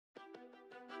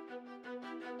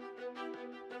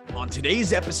On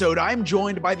today's episode, I'm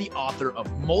joined by the author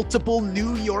of multiple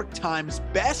New York Times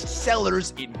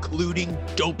bestsellers, including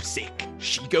Dopesick.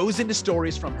 She goes into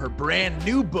stories from her brand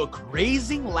new book,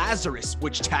 Raising Lazarus,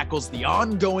 which tackles the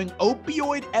ongoing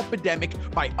opioid epidemic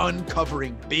by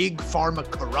uncovering big pharma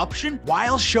corruption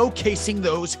while showcasing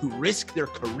those who risk their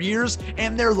careers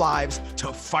and their lives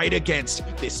to fight against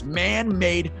this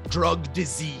man-made drug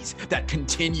disease that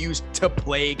continues to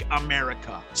plague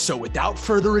America. So without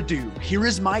further ado, here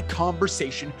is my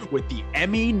conversation with the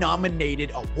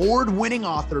Emmy-nominated award-winning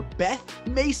author Beth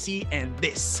Macy, and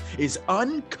this is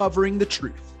Uncovering the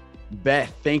Truth.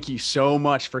 Beth, thank you so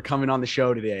much for coming on the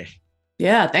show today.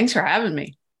 Yeah, thanks for having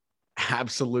me.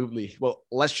 Absolutely. Well,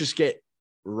 let's just get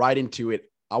right into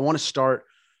it. I want to start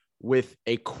with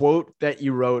a quote that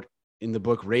you wrote in the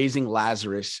book Raising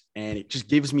Lazarus, and it just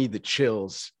gives me the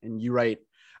chills. And you write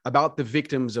about the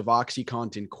victims of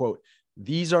OxyContin, quote,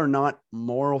 "These are not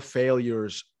moral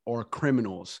failures or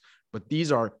criminals, but these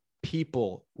are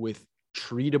people with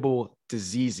treatable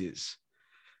diseases."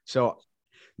 So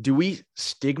do we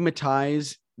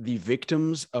stigmatize the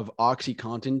victims of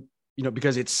OxyContin,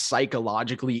 because it's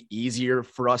psychologically easier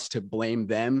for us to blame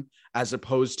them as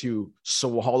opposed to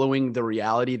swallowing the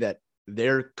reality that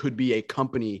there could be a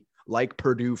company like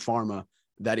Purdue Pharma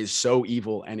that is so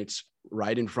evil and it's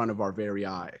right in front of our very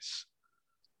eyes?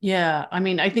 Yeah, I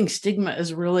mean, I think stigma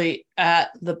is really at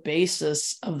the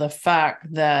basis of the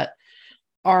fact that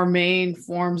our main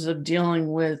forms of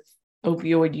dealing with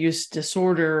opioid use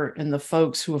disorder and the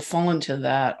folks who have fallen to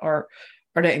that are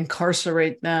to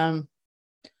incarcerate them,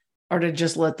 or to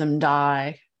just let them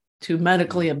die, to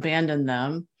medically abandon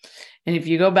them. And if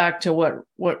you go back to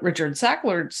what Richard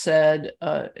Sackler said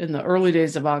in the early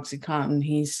days of OxyContin,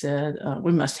 he said,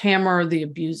 we must hammer the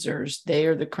abusers. They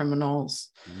are the criminals.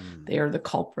 They are the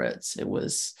culprits. It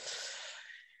was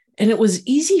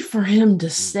easy for him to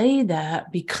say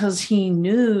that because he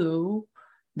knew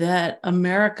that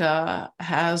America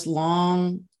has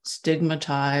long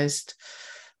stigmatized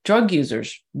drug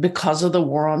users because of the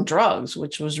war on drugs,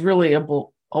 which was really a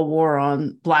war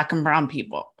on Black and brown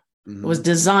people. It was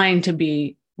designed to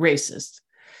be racist.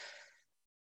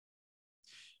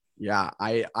 Yeah,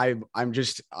 I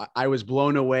was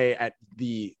blown away at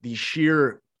the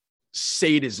sheer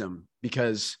sadism,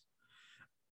 because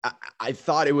I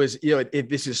thought it was,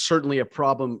 this is certainly a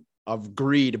problem of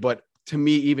greed, but to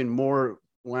me, even more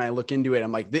when I look into it,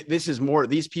 I'm like, this is more,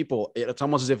 these people, it's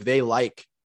almost as if they like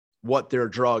what their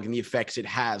drug and the effects it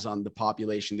has on the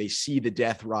population. They see the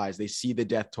death rise, they see the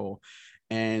death toll,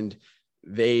 and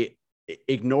they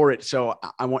ignore it. So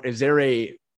is there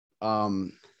is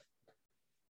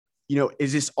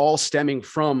this all stemming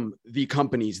from the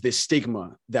companies, this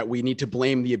stigma that we need to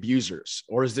blame the abusers?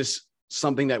 Or is this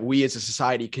something that we as a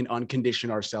society can uncondition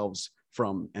ourselves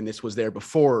from? And this was there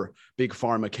before Big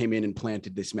Pharma came in and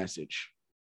planted this message.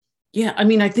 Yeah, I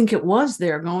mean, I think it was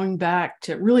there going back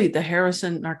to really the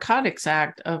Harrison Narcotics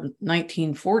Act of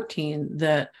 1914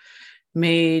 that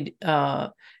made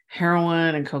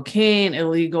heroin and cocaine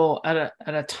illegal at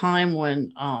a time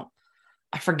when I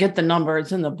forget the number,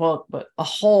 it's in the book, but a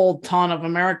whole ton of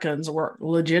Americans were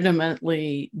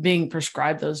legitimately being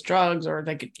prescribed those drugs, or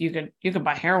you could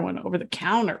buy heroin over the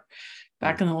counter.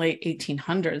 Back in the late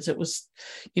 1800s, it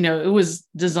was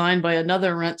designed by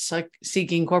another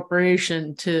rent-seeking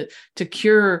corporation to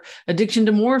cure addiction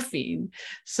to morphine.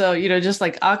 So, just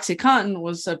like OxyContin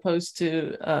was supposed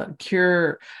to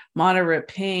cure moderate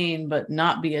pain but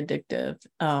not be addictive.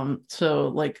 So,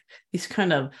 like this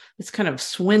kind of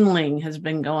swindling has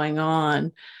been going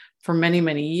on for many,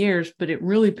 many years, but it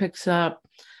really picks up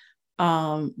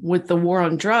with the war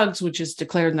on drugs, which is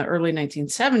declared in the early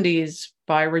 1970s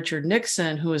by Richard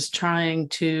Nixon, who is trying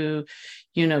to,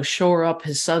 shore up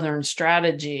his Southern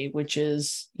strategy, which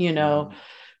is,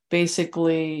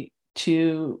 basically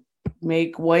to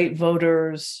make white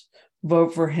voters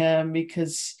vote for him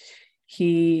because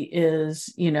he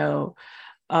is,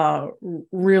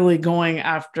 really going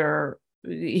after,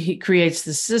 he creates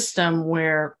the system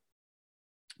where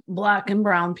Black and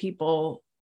brown people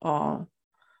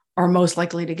are most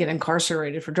likely to get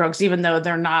incarcerated for drugs, even though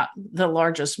they're not the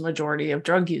largest majority of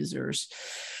drug users.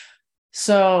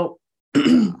 So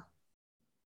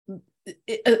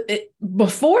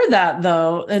before that,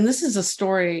 though, and this is a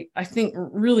story I think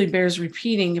really bears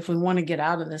repeating if we want to get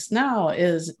out of this now,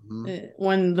 is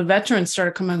when the veterans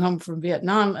started coming home from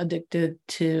Vietnam addicted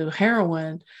to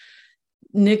heroin,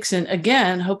 Nixon,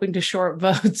 again, hoping to short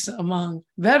votes among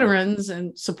veterans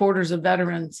and supporters of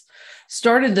veterans,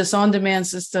 started this on-demand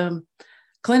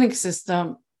clinic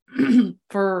system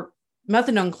for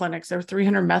methadone clinics. There are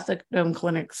 300 methadone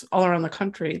clinics all around the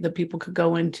country that people could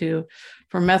go into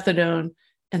for methadone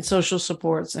and social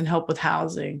supports and help with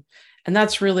housing. And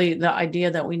that's really the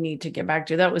idea that we need to get back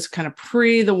to. That was kind of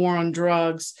pre the war on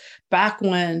drugs, back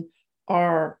when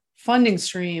our funding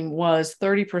stream was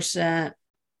 30%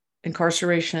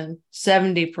 incarceration,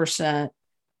 70%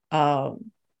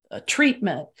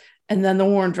 treatment. And then the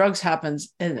war on drugs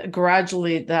happens, and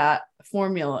gradually that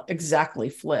formula exactly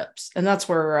flips. And that's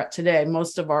where we're at today.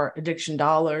 Most of our addiction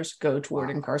dollars go toward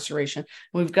incarceration.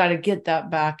 We've got to get that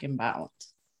back in balance.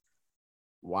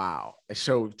 Wow.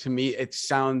 So to me, it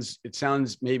sounds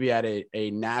maybe at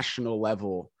a national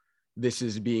level, this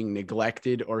is being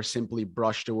neglected or simply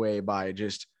brushed away by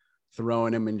just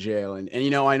throwing them in jail. And you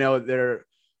know, I know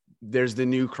there's the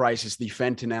new crisis, the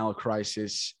fentanyl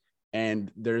crisis,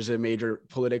 and there's a major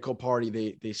political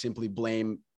party. They simply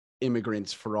blame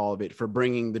immigrants for all of it, for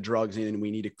bringing the drugs in, and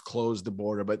we need to close the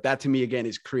border. But that to me, again,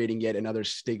 is creating yet another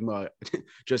stigma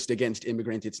just against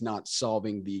immigrants. It's not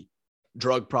solving the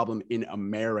drug problem in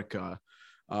America.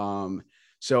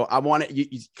 So I want to,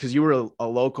 because you were a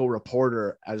local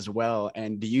reporter as well.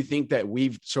 And do you think that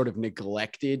we've sort of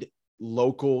neglected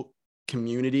local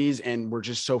communities and we're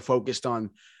just so focused on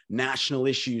national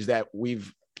issues that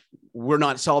we're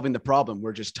not solving the problem,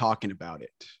 we're just talking about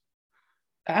it?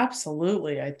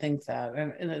 Absolutely. I think that,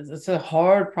 and it's a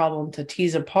hard problem to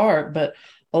tease apart, but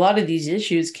a lot of these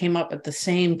issues came up at the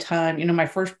same time. You know, my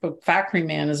first book, Factory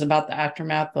Man, is about the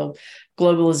aftermath of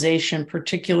globalization,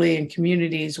 particularly in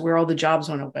communities where all the jobs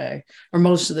went away, or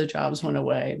most of the jobs went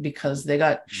away because they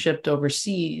got shipped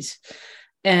overseas.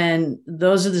 And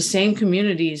those are the same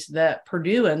communities that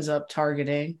Purdue ends up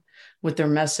targeting with their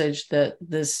message that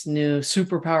this new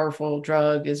super powerful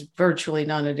drug is virtually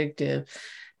non-addictive.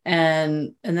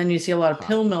 And then you see a lot of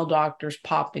pill mill doctors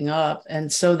popping up.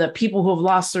 And so that people who have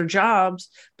lost their jobs,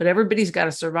 but everybody's got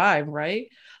to survive, right?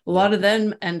 A lot of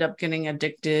them end up getting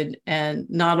addicted. And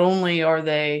not only are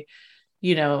they,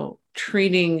 you know,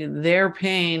 treating their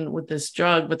pain with this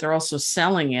drug, but they're also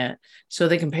selling it so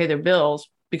they can pay their bills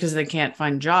because they can't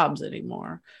find jobs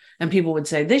anymore. And people would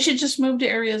say they should just move to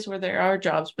areas where there are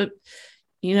jobs. But,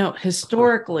 you know,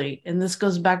 historically, and this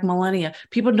goes back millennia,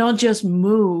 people don't just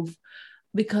move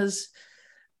because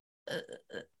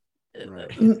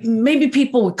maybe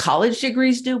people with college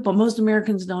degrees do, but most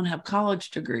Americans don't have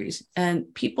college degrees.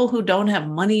 And people who don't have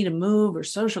money to move or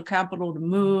social capital to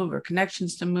move or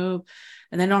connections to move,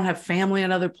 and they don't have family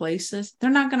in other places, they're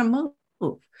not going to move.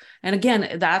 And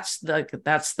again, that's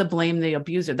the blame the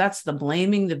abuser. That's the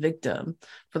blaming the victim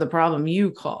for the problem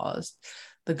you caused.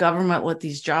 The government let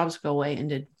these jobs go away and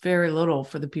did very little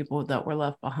for the people that were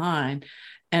left behind.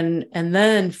 And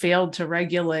then failed to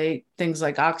regulate things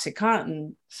like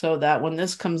OxyContin so that when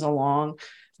this comes along,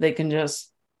 they can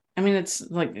just, I mean, it's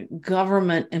like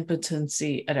government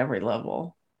impotency at every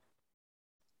level.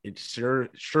 It sure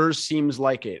seems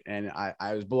like it. And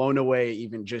I was blown away.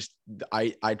 Even just,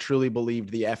 I truly believed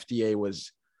the FDA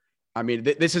was, I mean,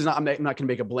 this is not, I'm not going to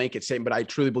make a blanket statement, but I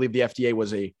truly believe the FDA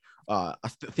was a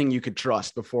thing you could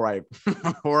trust before I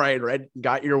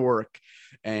got your work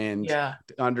and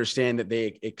understand that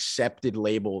they accepted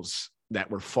labels that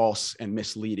were false and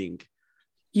misleading.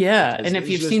 Yeah. And if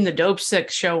you've seen the Dopesick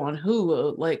show on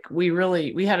Hulu, like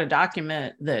we had a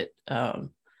document that,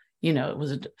 you know,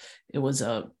 it was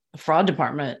a fraud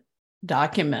department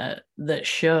document that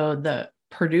showed that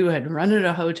Purdue had rented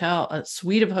a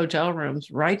suite of hotel rooms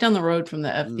right down the road from the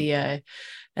FDA.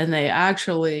 And they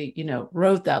actually, you know,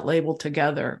 wrote that label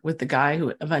together with the guy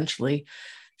who eventually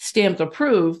stamped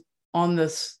approve on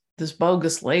this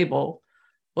bogus label.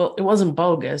 Well, it wasn't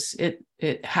bogus.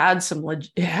 It had some,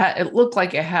 it looked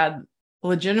like it had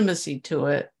legitimacy to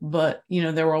it, but, you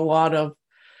know, there were a lot of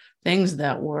things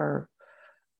that were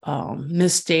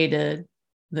misstated,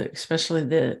 especially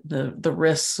the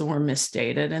risks were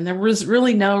misstated. And there was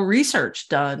really no research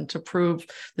done to prove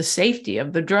the safety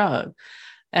of the drug.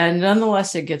 And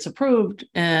nonetheless, it gets approved.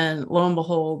 And lo and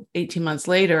behold, 18 months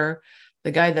later,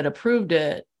 the guy that approved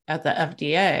it at the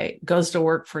FDA goes to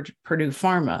work for Purdue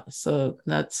Pharma. So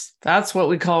that's what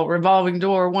we call revolving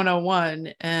door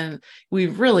 101. And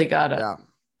we've really got to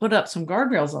put up some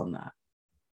guardrails on that.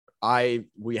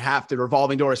 We have to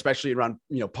revolving door, especially around,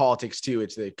 you know, politics too.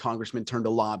 It's the congressman turned a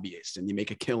lobbyist and you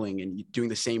make a killing and you're doing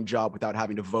the same job without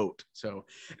having to vote. So,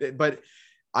 but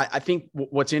I think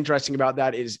what's interesting about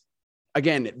that is,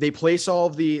 again, they place all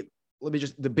of the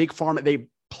big pharma,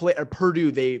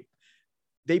 Purdue,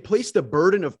 they place the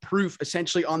burden of proof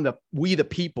essentially on the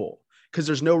people, because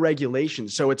there's no regulation.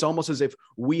 So it's almost as if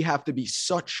we have to be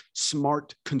such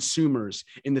smart consumers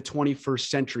in the 21st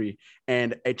century.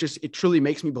 And it truly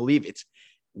makes me believe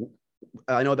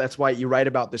I know that's why you write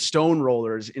about the stone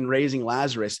rollers in Raising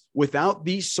Lazarus. Without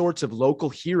these sorts of local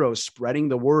heroes spreading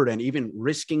the word and even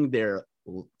risking their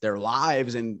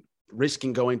lives and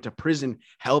risking going to prison,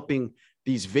 helping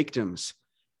these victims,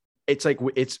 it's like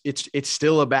it's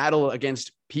still a battle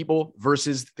against people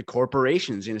versus the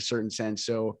corporations in a certain sense.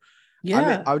 So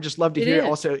Yeah, I would just love to it hear is.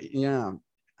 also. Yeah.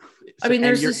 I So, mean, and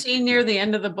there's a scene near the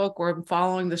end of the book where I'm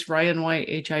following this Ryan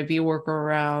White HIV worker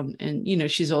around,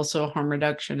 and she's also a harm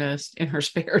reductionist in her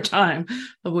spare time,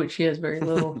 of which she has very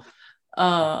little.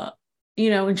 uh,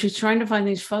 and she's trying to find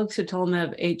these folks who told them they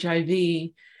have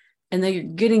HIV, and they're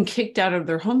getting kicked out of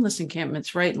their homeless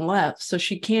encampments right and left. So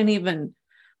she can't even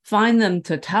find them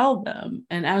to tell them.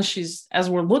 And as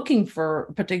we're looking for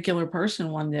a particular person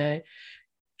one day,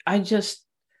 I just,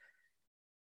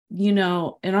 in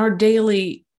our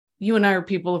daily, you and I are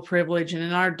people of privilege, and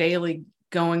in our daily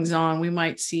goings on, we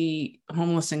might see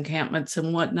homeless encampments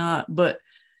and whatnot, but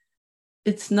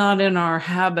it's not in our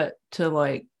habit to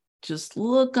like just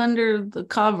look under the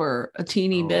cover a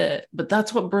teeny bit. But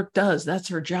that's what Brooke does. That's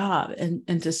her job.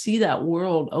 And to see that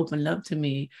world opened up to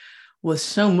me was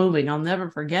so moving. I'll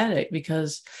never forget it,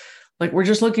 because like we're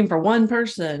just looking for one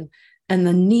person, and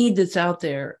the need that's out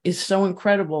there is so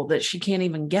incredible that she can't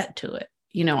even get to it.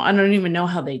 I don't even know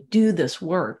how they do this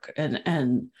work.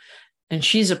 And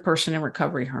she's a person in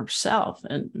recovery herself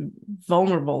and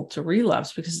vulnerable to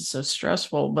relapse because it's so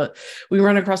stressful. But we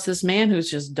run across this man who's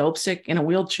just dope sick in a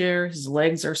wheelchair. His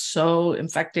legs are so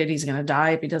infected, he's going to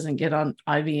die if he doesn't get on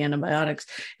IV antibiotics.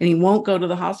 And he won't go to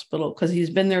the hospital because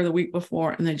he's been there the week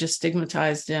before and they just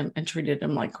stigmatized him and treated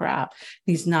him like crap.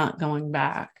 He's not going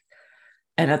back.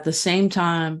 And at the same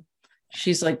time,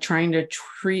 she's like trying to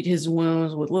treat his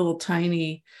wounds with little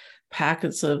tiny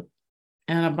packets of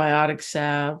antibiotic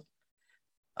salve.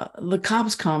 The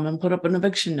cops come and put up an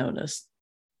eviction notice,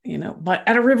 but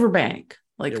at a riverbank.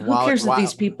 Like, who cares that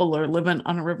these people are living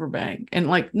on a riverbank and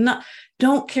like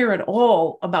don't care at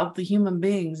all about the human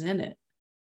beings in it?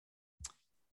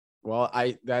 Well,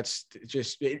 that's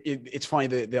just it's funny.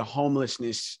 The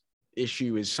homelessness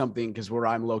issue is something, because where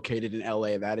I'm located in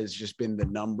LA, that has just been the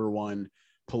number one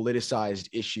politicized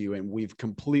issue, and we've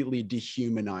completely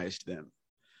dehumanized them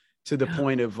to the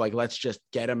point of like, let's just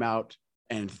get them out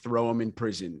and throw them in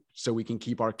prison so we can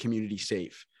keep our community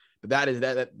safe. But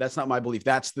that's not my belief.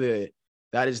 That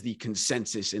is the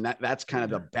consensus, and that's kind of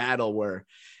the battle where,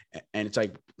 and it's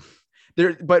like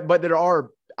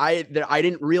I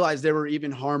didn't realize there were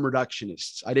even harm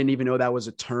reductionists. I didn't even know that was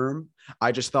a term.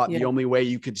 I just thought the only way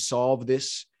you could solve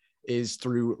this is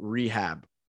through rehab,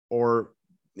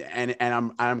 and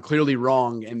I'm clearly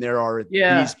wrong. And there are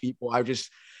these people.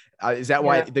 Is that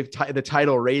why the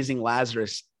title Raising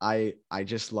Lazarus? I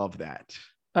just love that.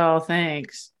 Oh,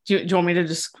 thanks. Do you want me to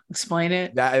just explain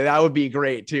it? That would be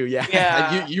great too.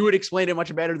 Yeah. You would explain it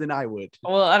much better than I would.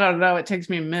 Well, I don't know. It takes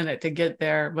me a minute to get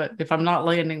there, but if I'm not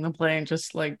landing the plane,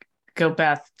 just like go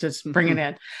Beth, just bring it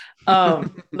in.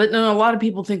 But no, a lot of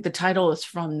people think the title is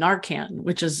from Narcan,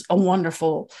 which is a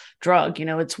wonderful drug.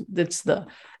 It's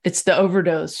the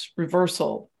overdose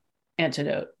reversal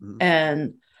antidote.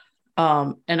 And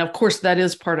of course that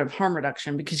is part of harm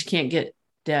reduction, because you can't get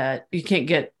dead. You can't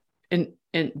get in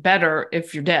better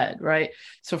if you're dead. Right.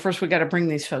 So first we got to bring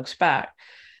these folks back.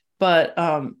 But,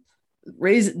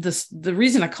 the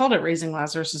reason I called it Raising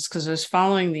Lazarus is because I was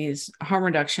following these harm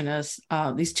reductionists,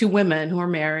 these two women who are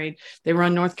married. They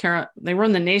run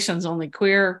the nation's only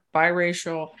queer,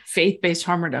 biracial, faith-based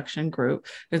harm reduction group.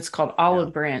 It's called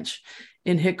Olive Branch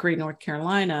in Hickory, North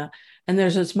Carolina. And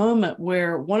there's this moment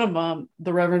where one of them,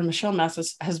 the Reverend Michelle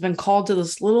Massis, has been called to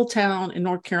this little town in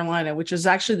North Carolina, which is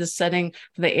actually the setting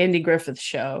for the Andy Griffith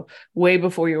Show way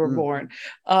before you were born.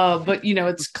 But,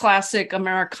 it's classic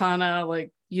Americana,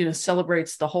 like,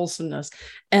 celebrates the wholesomeness.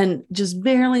 And just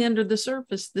barely under the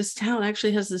surface, this town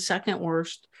actually has the second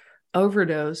worst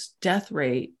overdose death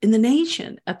rate in the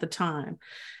nation at the time.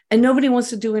 And nobody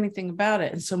wants to do anything about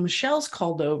it. And so Michelle's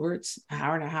called over, it's an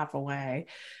hour and a half away,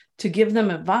 to give them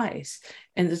advice.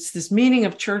 And it's this meeting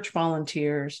of church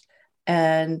volunteers,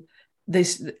 and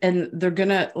they're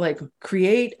gonna like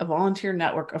create a volunteer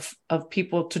network of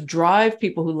people to drive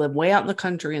people who live way out in the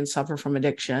country and suffer from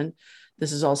addiction.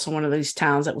 This is also one of these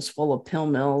towns that was full of pill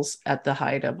mills at the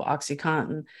height of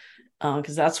OxyContin,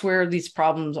 because that's where these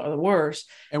problems are the worst.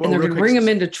 And they're going to bring them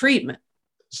into treatment.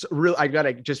 So I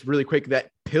gotta just really quick, that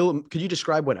pill. Could you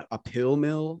describe what a pill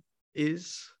mill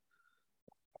is?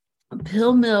 A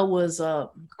pill mill was a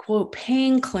quote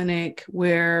pain clinic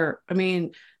where, I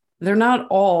mean, they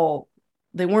weren't all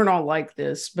like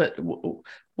this, but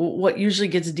what usually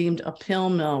gets deemed a pill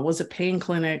mill was a pain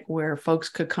clinic where folks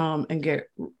could come and get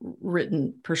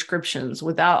written prescriptions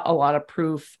without a lot of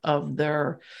proof of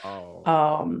their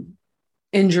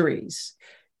injuries.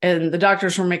 And the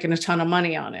doctors were making a ton of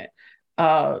money on it.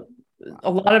 A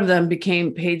lot of them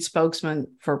became paid spokesmen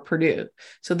for Purdue.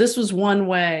 So this was one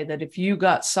way that if you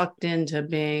got sucked into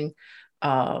being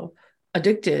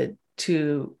addicted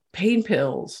to pain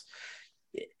pills,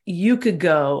 you could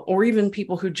go, or even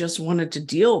people who just wanted to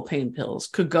deal pain pills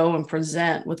could go and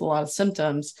present with a lot of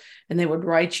symptoms, and they would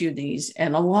write you these.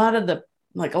 And a lot of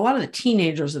the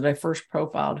teenagers that I first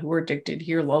profiled who were addicted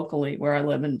here locally, where I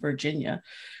live in Virginia,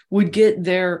 would get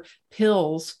their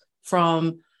pills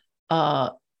from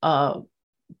a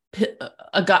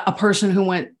person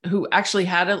who actually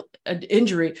had an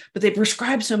injury, but they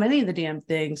prescribed so many of the damn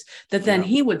things that then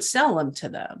he would sell them to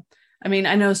them. I mean,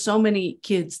 I know so many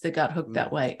kids that got hooked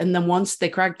that way. And then once they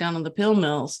crack down on the pill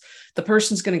mills, the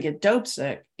person's going to get dope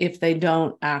sick if they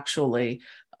don't actually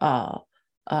have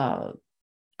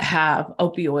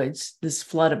opioids, this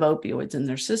flood of opioids in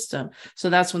their system.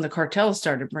 So that's when the cartels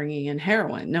started bringing in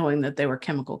heroin, knowing that they were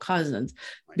chemical cousins,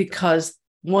 because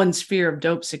one's fear of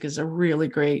Dopesick is a really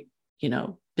great,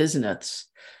 business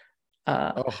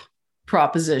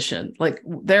proposition. Like,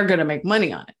 they're going to make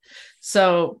money on it.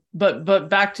 So, but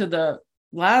back to the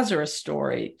Lazarus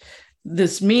story,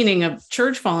 this meeting of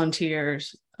church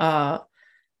volunteers, the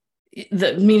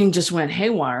meeting just went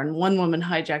haywire. And one woman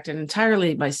hijacked it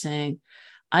entirely by saying,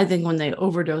 I think when they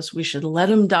overdose, we should let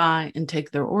them die and take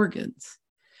their organs.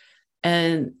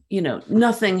 And,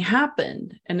 nothing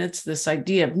happened. And it's this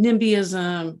idea of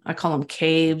NIMBYism. I call them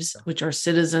caves, which are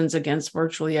citizens against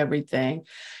virtually everything.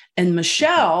 And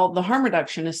Michelle, the harm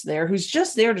reductionist there, who's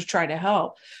just there to try to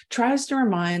help, tries to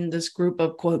remind this group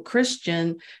of, quote,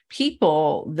 Christian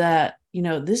people that,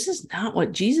 this is not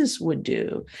what Jesus would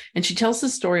do. And she tells the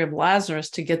story of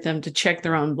Lazarus to get them to check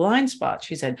their own blind spots.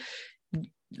 She said,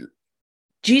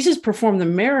 Jesus performed the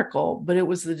miracle, but it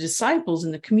was the disciples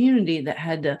in the community that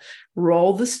had to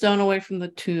roll the stone away from the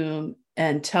tomb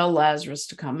and tell Lazarus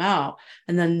to come out.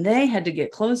 And then they had to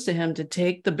get close to him to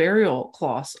take the burial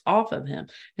cloths off of him.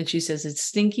 And she says, it's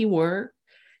stinky work.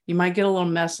 You might get a little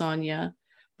mess on you,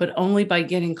 but only by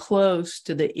getting close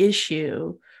to the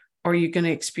issue are you going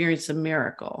to experience the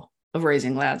miracle of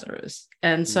raising Lazarus.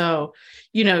 And so,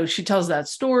 she tells that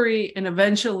story, and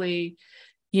eventually,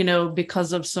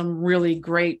 because of some really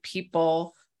great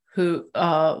people who,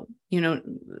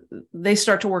 they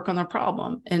start to work on their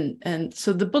problem. And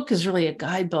so the book is really a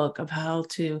guidebook of how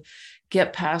to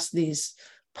get past these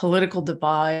political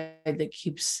divide that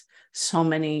keeps so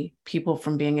many people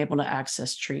from being able to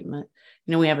access treatment.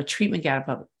 We have a treatment gap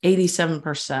of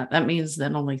 87%. That means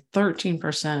that only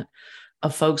 13%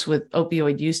 of folks with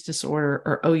opioid use disorder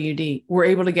or OUD were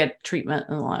able to get treatment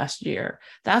in the last year.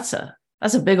 That's a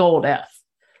big old F.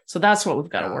 So that's what we've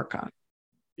got to work on.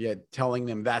 Yeah, telling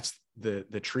them that's the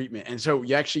treatment. And so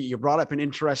you brought up an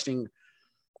interesting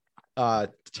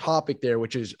topic there,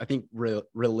 which is, I think,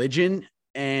 religion.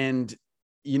 And,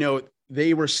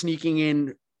 they were sneaking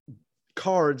in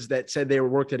cards that said they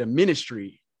worked at a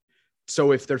ministry.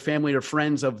 So if their family or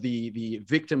friends of the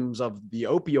victims of the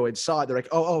opioids saw it, they're like,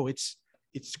 oh, it's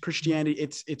Christianity.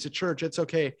 It's a church. It's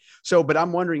okay. So, but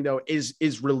I'm wondering though, is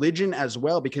religion as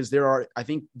well? Because I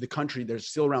think there's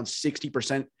still around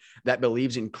 60% that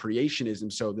believes in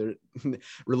creationism. So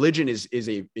religion is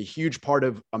a huge part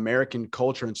of American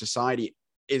culture and society.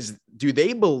 Do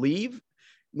they believe,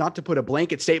 not to put a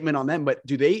blanket statement on them, but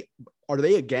are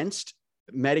they against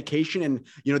medication and,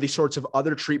 these sorts of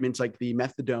other treatments like the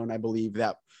methadone, I believe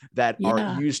that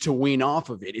are used to wean off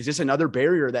of it? Is this another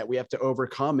barrier that we have to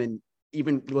overcome, and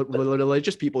even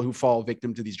religious people who fall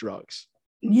victim to these drugs?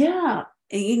 Yeah.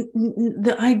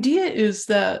 The idea is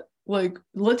that,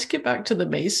 let's get back to the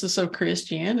basis of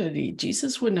Christianity.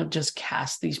 Jesus wouldn't have just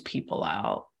cast these people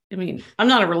out. I mean, I'm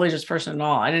not a religious person at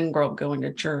all. I didn't grow up going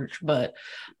to church, but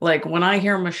when I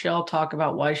hear Michelle talk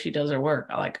about why she does her work,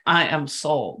 I am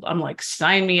sold. I'm like,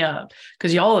 sign me up,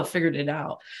 because y'all have figured it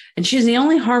out. And she's the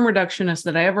only harm reductionist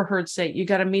that I ever heard say, you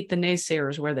got to meet the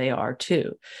naysayers where they are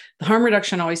too. The harm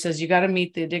reduction always says, you got to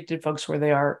meet the addicted folks where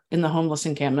they are, in the homeless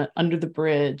encampment, under the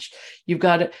bridge. You've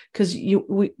got to,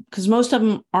 because most of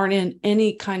them aren't in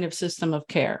any kind of system of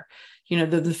care.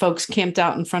 The folks camped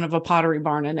out in front of a Pottery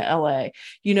Barn in LA,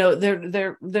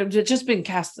 they're just being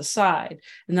cast aside.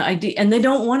 And the idea, and they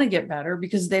don't want to get better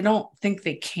because they don't think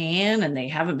they can, and they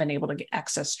haven't been able to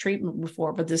access treatment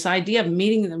before. But this idea of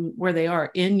meeting them where they are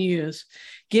in use,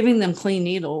 giving them clean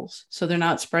needles so they're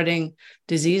not spreading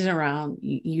disease around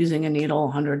using a needle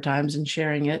 100 times and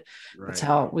sharing it. Right. That's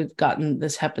how we've gotten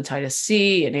this hepatitis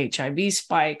C and HIV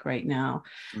spike right now.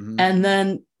 Mm-hmm. And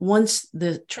then once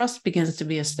the trust begins to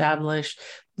be established,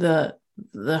 the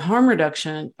harm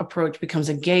reduction approach becomes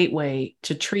a gateway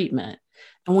to treatment.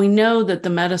 And we know that the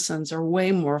medicines are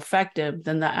way more effective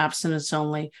than the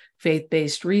abstinence-only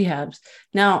faith-based rehabs.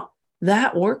 Now,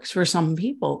 that works for some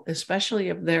people, especially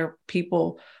if they're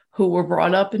people who were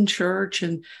brought up in church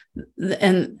and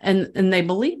they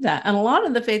believe that. And a lot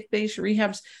of the faith-based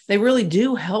rehabs, they really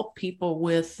do help people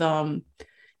with, some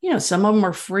of them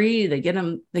are free. They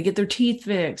get their teeth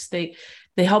fixed. They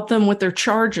help them with their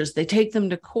charges. They take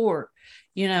them to court.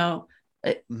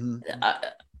 Mm-hmm.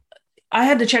 I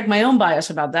had to check my own bias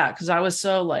about that because I was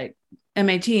so like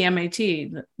MAT,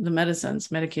 the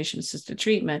medicines, medication assisted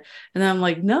treatment. And then I'm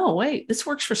like, no, wait, this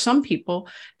works for some people.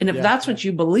 And if that's what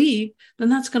you believe, then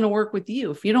that's going to work with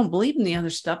you. If you don't believe in the other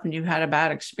stuff and you've had a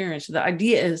bad experience, the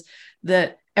idea is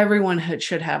that everyone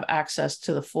should have access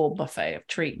to the full buffet of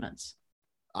treatments.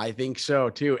 I think so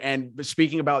too. And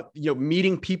speaking about,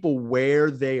 meeting people where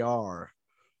they are,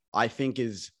 I think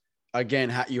is,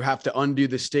 again, you have to undo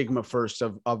the stigma first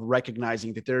of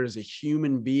recognizing that there is a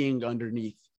human being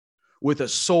underneath with a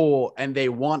soul and they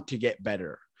want to get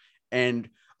better. And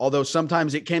although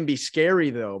sometimes it can be scary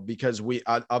though, because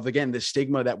again, the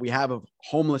stigma that we have of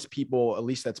homeless people, at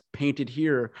least that's painted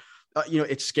here,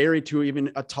 it's scary to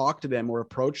even talk to them or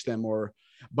approach them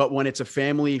but when it's a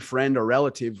family, friend, or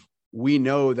relative, we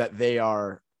know that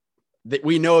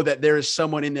we know that there is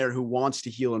someone in there who wants to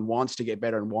heal and wants to get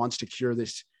better and wants to cure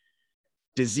this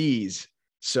disease.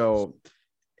 So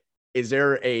is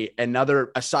there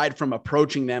another, aside from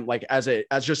approaching them like as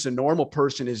just a normal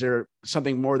person, is there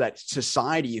something more that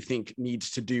society you think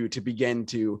needs to do to begin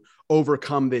to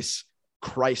overcome this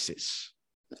crisis?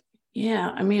 Yeah,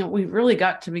 I mean, we've really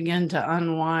got to begin to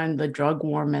unwind the drug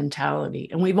war mentality,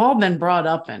 and we've all been brought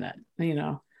up in it.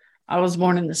 I was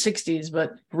born in the 60s,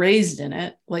 but raised in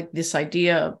it, like this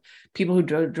idea of people who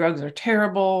do drugs are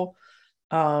terrible.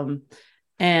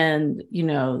 And,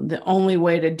 the only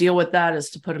way to deal with that is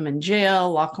to put them in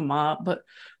jail, lock them up. But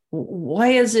why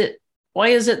is it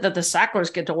that the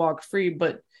Sacklers get to walk free,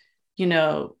 but,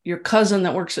 your cousin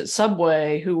that works at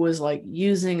Subway, who was like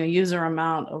using a user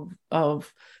amount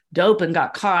of dope and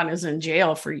got caught, is in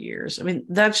jail for years? I mean,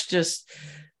 that's just,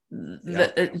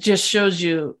 it just shows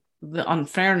you the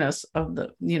unfairness of the,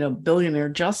 billionaire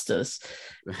justice.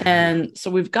 And so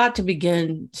we've got to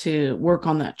begin to work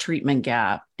on that treatment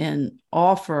gap and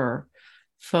offer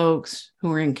folks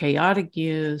who are in chaotic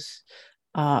use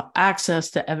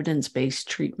access to evidence-based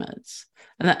treatments.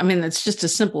 And it's just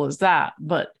as simple as that,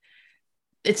 but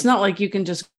it's not like you can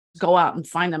just go out and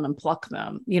find them and pluck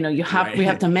them. We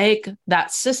have to make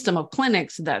that system of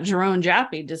clinics that Jerome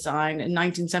Jaffe designed in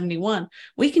 1971.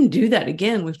 We can do that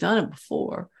again. We've done it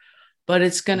before. But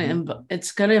it's going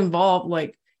to involve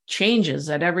like changes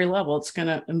at every level. It's going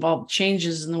to involve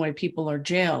changes in the way people are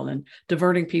jailed and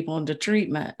diverting people into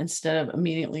treatment instead of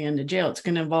immediately into jail. It's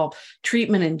going to involve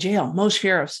treatment in jail. Most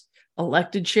sheriffs,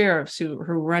 elected sheriffs who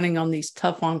are running on these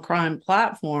tough on crime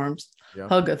platforms,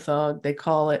 hug a thug, they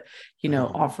call it,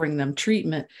 offering them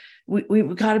treatment.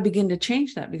 We've got to begin to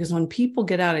change that, because when people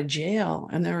get out of jail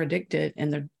and they're addicted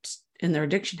and their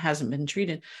addiction hasn't been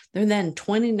treated, they're then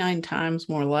 29 times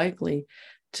more likely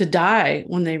to die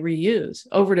when they reuse,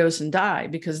 overdose and die,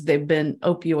 because they've been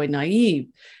opioid naive.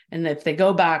 And if they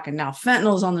go back and now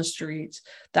fentanyl's on the streets,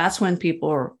 that's when people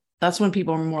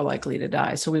are more likely to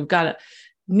die. So we've got to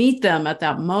meet them at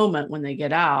that moment when they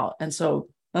get out. And so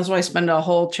that's why I spend a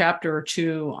whole chapter or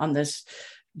two on this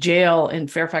jail in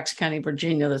Fairfax County,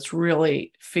 Virginia, that's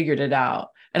really figured it out.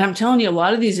 And I'm telling you, a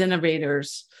lot of these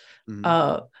innovators,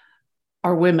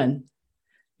 are women,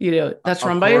 that's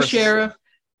run by a sheriff,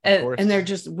 and they're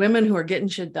just women who are getting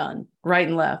shit done right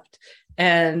and left.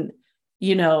 And,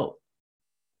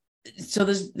 so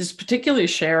this particular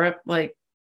sheriff, like,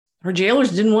 her jailers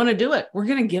didn't want to do it. We're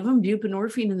going to give them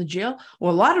buprenorphine in the jail.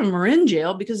 Well, a lot of them are in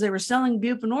jail because they were selling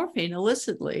buprenorphine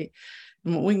illicitly.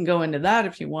 And we can go into that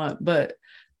if you want, but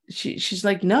she's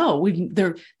like, no,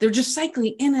 they're just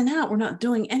cycling in and out. We're not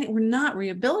we're not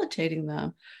rehabilitating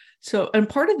them. So, and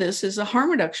part of this is a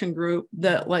harm reduction group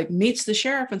that like meets the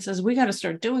sheriff and says, we got to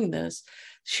start doing this.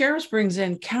 Sheriff brings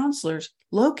in counselors,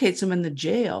 locates them in the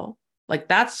jail. Like,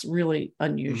 that's really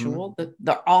unusual.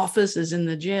 The office is in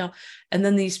the jail. And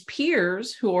then these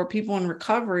peers who are people in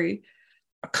recovery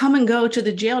come and go to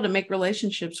the jail to make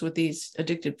relationships with these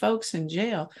addicted folks in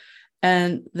jail.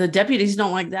 And the deputies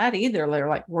don't like that either. They're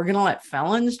like, we're going to let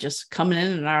felons just come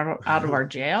in and out of our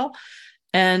jail.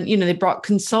 And, they brought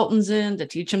consultants in to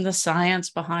teach them the science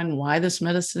behind why this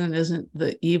medicine isn't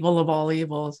the evil of all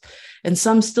evils. And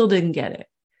some still didn't get it.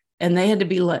 And they had to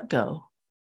be let go.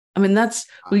 I mean,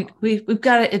 we've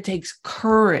got it. It takes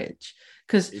courage,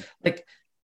 because like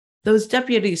those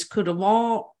deputies could have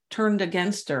all turned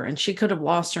against her and she could have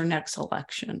lost her next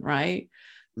election. Right.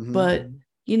 Mm-hmm. But,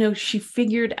 she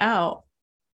figured out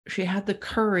she had the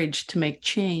courage to make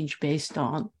change based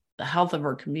on the health of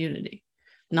her community,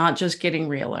 not just getting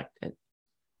reelected.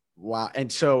 Wow.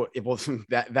 And so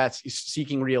that's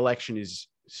seeking reelection is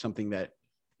something that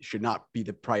should not be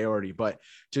the priority, but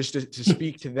just to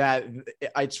speak to that,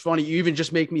 it's funny. You even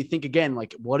just make me think again,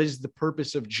 like, what is the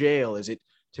purpose of jail? Is it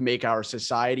to make our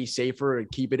society safer and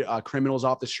keep criminals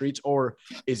off the streets? Or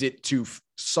is it to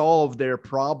solve their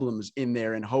problems in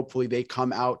there? And hopefully they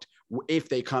come out, if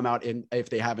they come out and if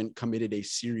they haven't committed a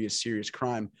serious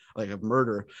crime, like a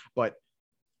murder, but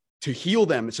to heal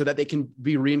them so that they can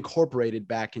be reincorporated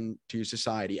back into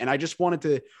society. And I just wanted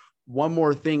to, one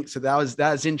more thing. So that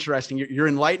was interesting. You're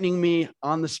enlightening me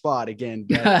on the spot again.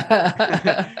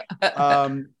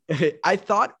 I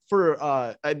thought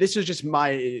this is just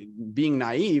my being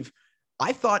naive.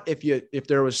 I thought if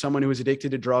there was someone who was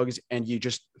addicted to drugs and you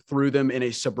just threw them in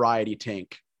a sobriety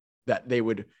tank, that they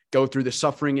would go through the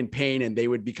suffering and pain and they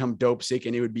would become dope sick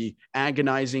and it would be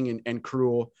agonizing and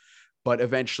cruel, but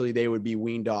eventually they would be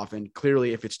weaned off. And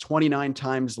clearly, if it's 29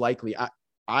 times likely,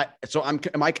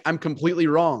 I'm completely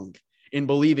wrong in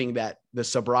believing that the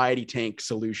sobriety tank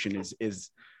solution is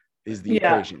the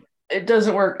equation. It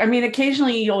doesn't work. I mean,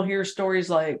 occasionally you'll hear stories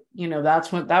like,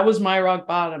 that was my rock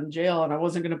bottom, jail, and I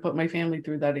wasn't going to put my family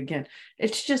through that again.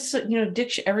 It's just,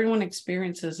 addiction, everyone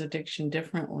experiences addiction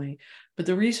differently, but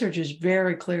the research is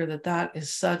very clear that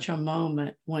is such a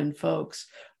moment when folks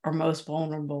are most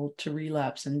vulnerable to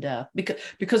relapse and death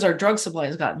because our drug supply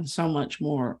has gotten so much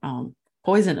more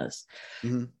poisonous.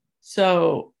 Mm-hmm.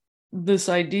 So this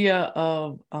idea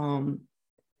of,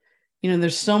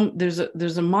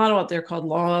 there's a model out there called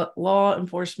law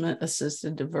enforcement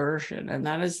assisted diversion. And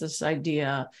that is this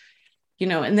idea,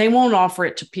 and they won't offer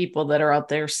it to people that are out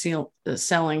there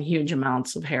selling huge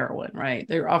amounts of heroin, right?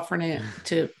 They're offering it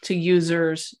to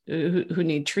users who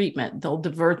need treatment. They'll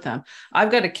divert them. I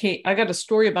got a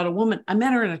story about a woman. I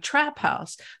met her in a trap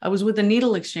house. I was with a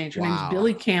needle exchange. Her name's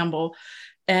Billy Campbell.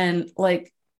 And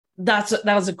that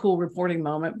was a cool reporting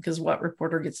moment, because what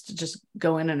reporter gets to just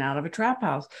go in and out of a trap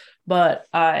house? But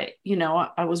I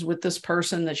was with this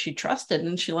person that she trusted,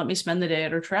 and she let me spend the day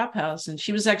at her trap house. And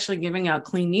she was actually giving out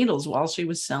clean needles while she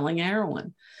was selling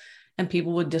heroin, and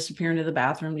people would disappear into the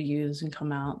bathroom to use and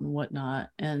come out and whatnot.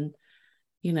 And,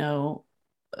 they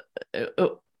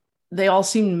all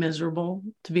seemed miserable,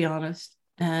 to be honest.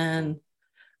 And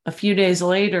a few days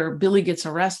later, Billy gets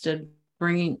arrested,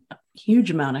 bringing a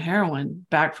huge amount of heroin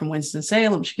back from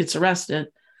Winston-Salem. She gets arrested,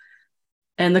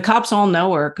 and the cops all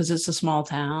know her because it's a small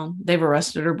town. They've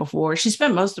arrested her before. She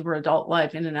spent most of her adult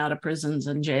life in and out of prisons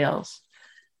and jails.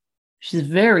 She's a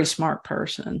very smart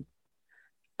person.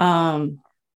 And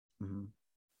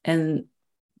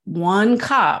one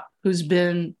cop who's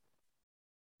been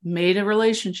made a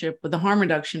relationship with a harm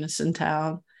reductionist in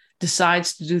town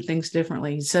decides to do things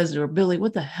differently. He says to her, "Billy,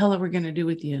 what the hell are we going to do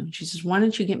with you?" And she says, "Why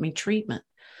don't you get me treatment?"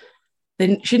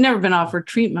 She'd never been offered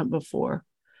treatment before.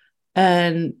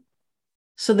 And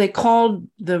so they called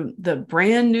the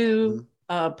brand new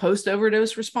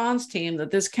post-overdose response team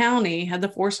that this county had the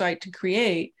foresight to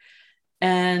create.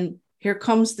 And here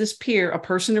comes this peer, a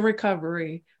person in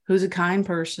recovery who's a kind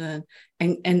person,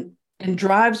 and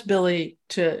drives Billy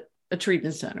to a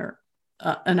treatment center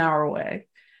an hour away.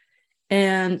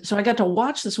 And so I got to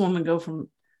watch this woman go from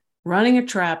running a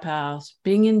trap house,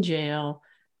 being in jail,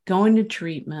 going to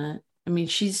treatment. I mean,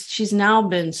 she's now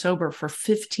been sober for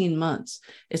 15 months.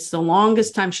 It's the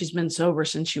longest time she's been sober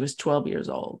since she was 12 years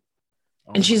old.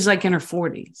 And she's like in her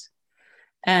 40s.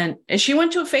 And she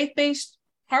went to a faith-based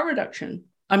harm reduction.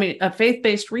 I mean, a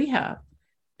faith-based rehab.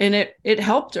 And it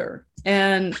helped her.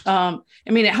 And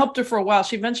it helped her for a while.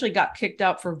 She eventually got kicked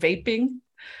out for vaping.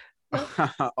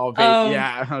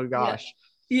 Yeah. Oh gosh.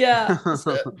 Yeah.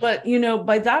 But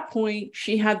by that point,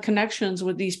 she had connections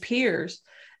with these peers,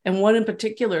 and one in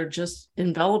particular just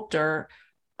enveloped her.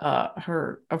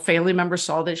 A family member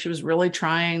saw that she was really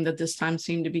trying, that this time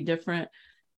seemed to be different.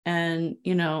 And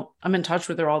I'm in touch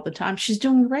with her all the time. She's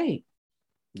doing great.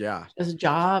 Yeah. She has a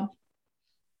job.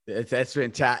 That's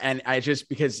fantastic. And I just,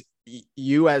 because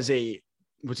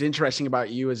what's interesting about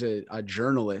you as a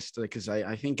journalist, because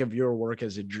I think of your work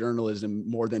as a journalism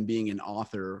more than being an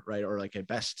author, right? Or like a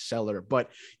bestseller, but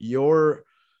your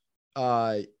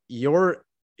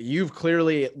you've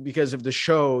clearly, because of the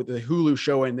show, the Hulu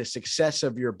show, and the success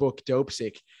of your book,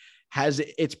 Dopesick,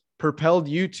 it's propelled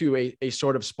you to a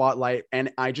sort of spotlight.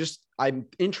 And I'm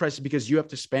interested because you have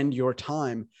to spend your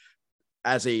time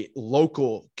as a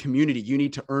local community. You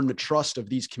need to earn the trust of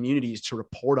these communities to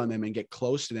report on them and get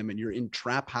close to them. And you're in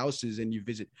trap houses and you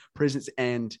visit prisons.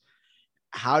 And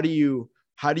how do you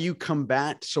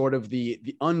combat sort of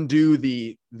undo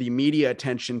the media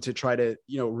attention to try to,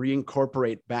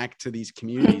 reincorporate back to these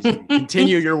communities and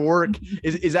continue your work?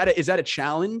 Is that a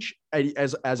challenge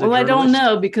as a journalist? I don't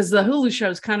know, because the Hulu show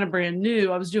is kind of brand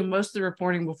new. I was doing most of the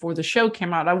reporting before the show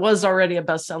came out. I was already a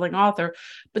best-selling author,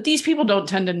 but these people don't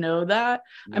tend to know that.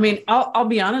 No. I mean, I'll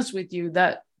be honest with you,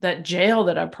 that jail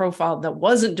that I profiled that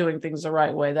wasn't doing things the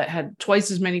right way, that had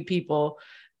twice as many people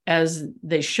as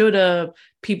they should have.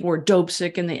 People were dope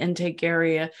sick in the intake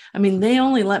area. I mean, they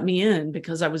only let me in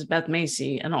because I was Beth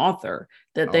Macy, an author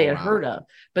that they had heard of,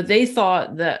 but they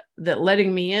thought that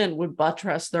letting me in would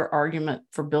buttress their argument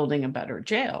for building a better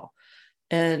jail.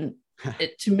 And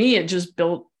to me, it just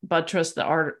buttressed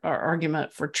our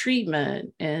argument for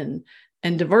treatment and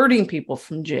diverting people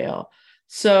from jail.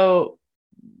 So,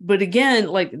 but again,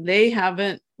 like, they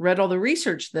haven't read all the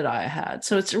research that I had.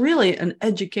 So it's really an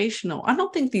educational. I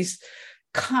don't think these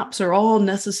cops are all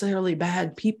necessarily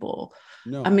bad people.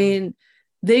 No. I mean,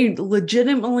 they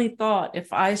legitimately thought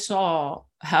if I saw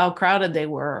how crowded they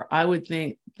were, I would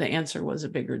think the answer was a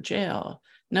bigger jail.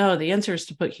 No, the answer is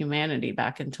to put humanity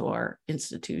back into our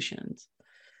institutions.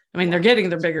 I mean, they're getting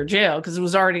their bigger jail because it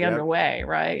was already underway,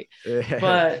 right?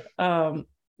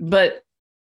 But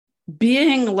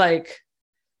being like,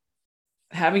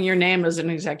 having your name as an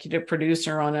executive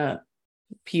producer on a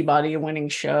Peabody winning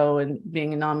show and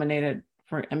being nominated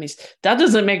for Emmys, that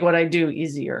doesn't make what I do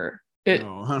easier.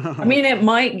 I mean, it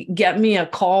might get me a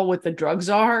call with the drug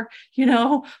czar,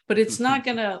 but it's not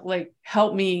going to like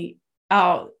help me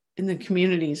out in the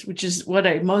communities, which is what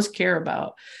I most care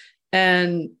about.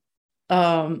 And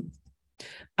I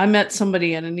met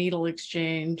somebody at a needle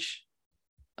exchange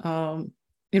in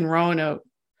Roanoke,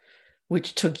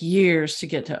 which took years to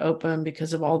get to open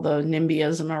because of all the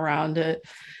NIMBYism around it.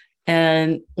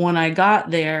 And when I got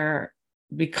there,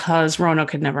 because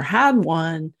Roanoke had never had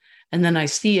one, and then I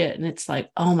see it and it's like,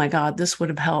 oh my God, this would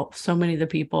have helped so many of the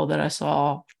people that I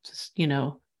saw just,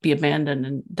 be abandoned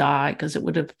and die, because it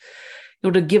would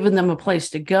have given them a place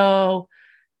to go.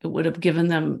 It would have given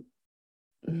them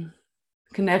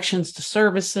connections to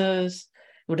services.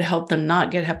 It would have helped them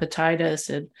not get hepatitis.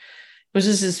 And it was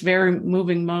just this very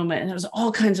moving moment. And there was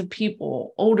all kinds of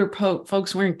people, older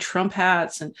folks wearing Trump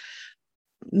hats, and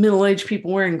middle-aged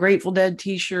people wearing Grateful Dead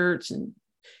t-shirts, and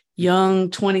young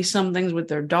 20-somethings with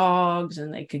their dogs,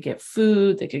 and they could get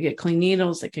food, they could get clean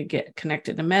needles, they could get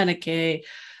connected to Medicaid,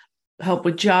 help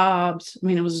with jobs. I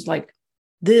mean, it was like,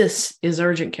 this is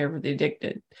urgent care for the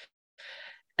addicted.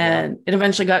 And it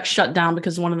eventually got shut down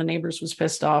because one of the neighbors was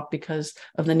pissed off because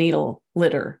of the needle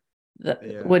litter.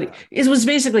 It was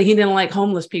basically, he didn't like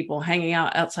homeless people hanging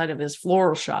out outside of his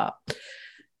floral shop,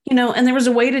 and there was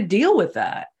a way to deal with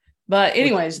that. But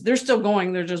anyways, they're still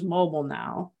going. They're just mobile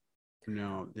now.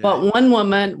 No. Yeah. But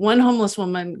one homeless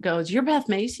woman goes, "You're Beth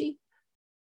Macy?"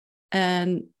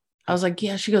 And I was like,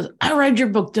 "Yeah." She goes, "I read your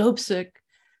book, Dopesick."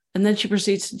 And then she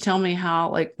proceeds to tell me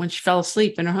how, like, when she fell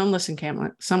asleep in her homeless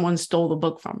encampment, someone stole the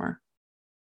book from her.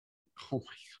 Oh my God.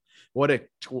 What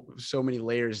so many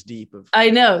layers deep of. I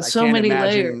know, so many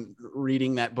layers.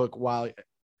 Reading that book while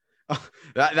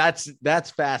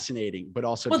that's fascinating, but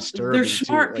also disturbing. They're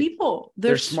smart people.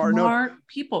 They're smart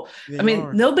people. I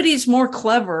mean, nobody's more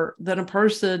clever than a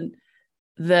person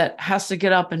that has to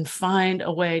get up and find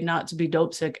a way not to be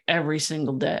dope sick every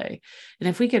single day. And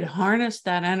if we could harness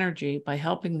that energy by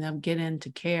helping them get into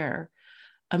care,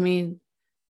 I mean,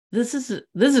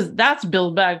 that's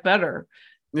Build Back Better.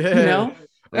 Right.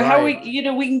 How we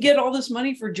can get all this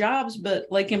money for jobs, but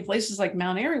like in places like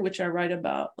Mount Airy, which I write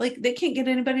about, like, they can't get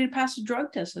anybody to pass a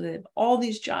drug test. So they have all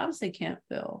these jobs they can't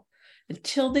fill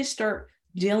until they start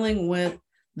dealing with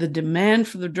the demand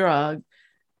for the drug,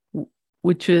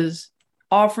 which is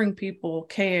offering people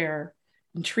care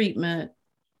and treatment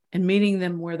and meeting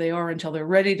them where they are until they're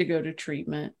ready to go to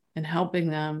treatment, and helping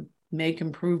them make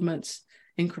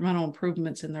incremental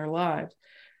improvements in their lives.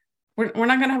 We're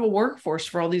not going to have a workforce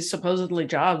for all these supposedly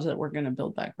jobs that we're going to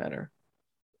build back better.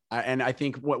 And I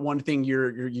think one thing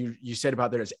you said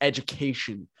about that is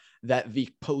education, that the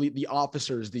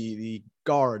officers, the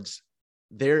guards,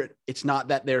 it's not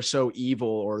that they're so evil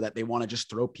or that they want to just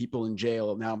throw people in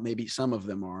jail. Now, maybe some of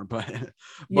them are, but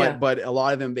a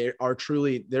lot of them, they are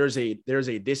truly, there's a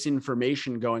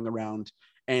disinformation going around,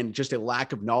 and just a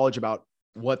lack of knowledge about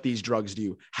what these drugs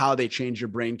do, how they change your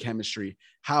brain chemistry,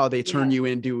 how they turn you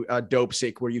into a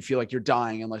Dopesick where you feel like you're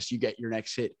dying unless you get your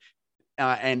next hit.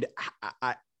 And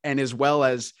as well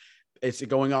as it's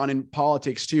going on in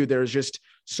politics too, there's just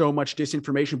so much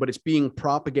disinformation, but it's being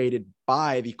propagated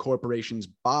by the corporations,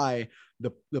 by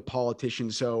the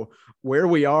politicians. So where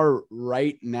we are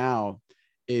right now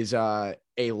is a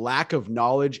lack of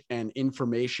knowledge and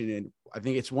information. And I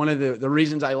think it's one of the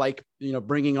reasons I like,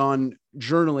 bringing on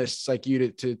journalists like you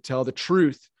to tell the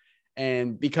truth.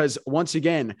 And because once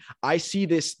again, I see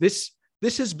this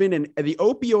has been the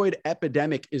opioid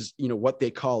epidemic is, what they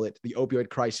call it. The opioid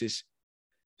crisis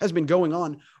has been going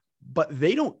on, but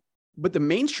the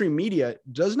mainstream media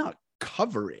does not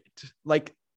cover it.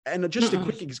 And just a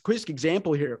quick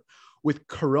example here with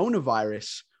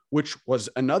coronavirus, which was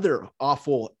another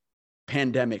awful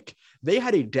pandemic. They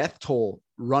had a death toll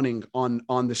running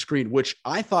on the screen, which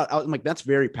I thought, I'm like, that's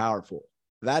very powerful.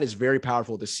 That is very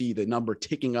powerful to see the number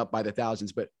ticking up by the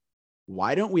thousands. But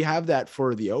why don't we have that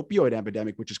for the opioid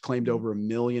epidemic, which has claimed over 1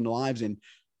 million lives?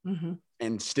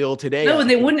 And still today. No,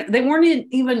 they weren't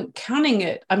even counting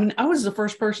it. I mean, I was the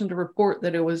first person to report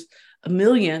that it was 1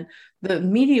 million. The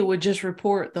media would just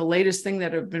report the latest thing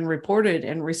that had been reported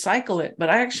and recycle it. But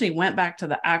I actually went back to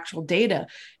the actual data.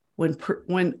 When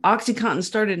OxyContin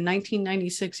started in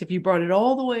 1996, if you brought it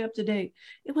all the way up to date,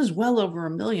 it was well over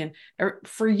 1 million.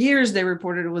 For years, they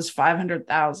reported it was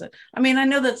 500,000. I mean, I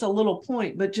know that's a little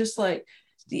point, but just like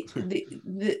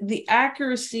the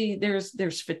accuracy,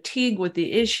 there's fatigue with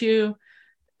the issue.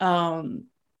 And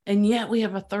yet we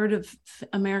have a third of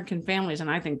American families, and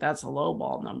I think that's a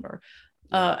lowball number,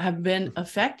 have been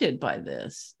affected by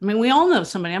this. I mean, we all know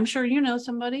somebody. I'm sure you know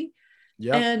somebody.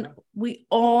 Yeah. And we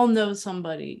all know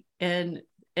somebody. And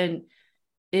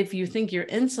if you think you're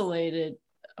insulated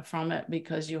from it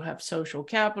because you have social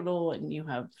capital and you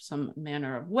have some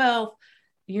manner of wealth,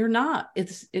 you're not.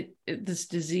 This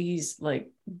disease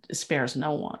spares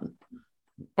no one.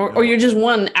 Or you're just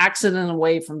one accident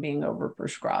away from being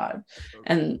overprescribed.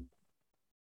 And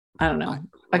I don't know.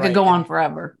 I could go on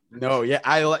forever. No,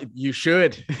 yeah, you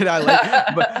should.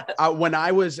 But when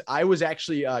I was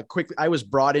actually I was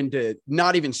brought into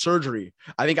not even surgery.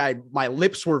 I think my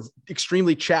lips were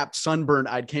extremely chapped, sunburned.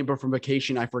 I came back from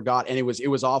vacation. I forgot. And it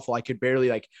was awful. I could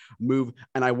barely move.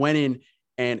 And I went in,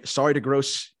 and sorry to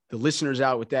gross the listeners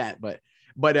out with that.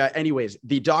 But anyways,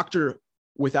 the doctor,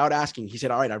 without asking, he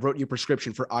said, all right, I wrote you a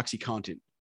prescription for OxyContin.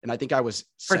 And I think I was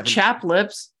for chapped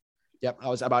lips. Yep. I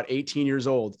was about 18 years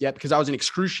old. Yep. Because I was in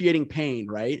excruciating pain.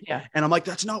 Right. Yeah. And I'm like,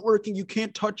 that's not working. You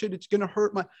can't touch it. It's going to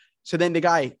hurt so then the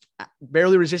guy,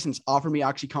 barely resistance, offered me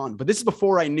OxyContin. But this is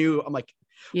before I knew. I'm like,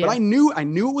 but I knew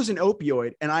it was an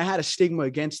opioid, and I had a stigma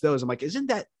against those. I'm like, isn't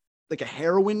that like a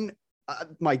heroin,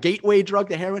 my gateway drug,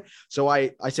 the heroin? So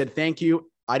I said, thank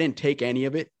you. I didn't take any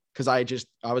of it because I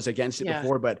was against it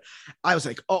before, but I was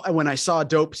like, oh, and when I saw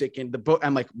Dopesick in the book,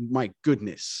 I'm like, my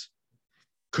goodness.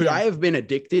 Could I have been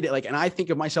addicted? And I think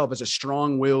of myself as a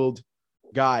strong-willed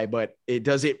guy, but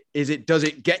does it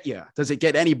get you? Does it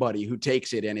get anybody who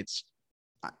takes it? And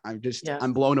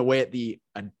I'm blown away at the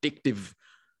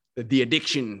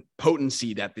addiction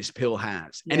potency that this pill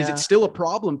has. And is it still a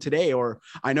problem today? Or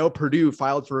I know Purdue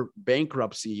filed for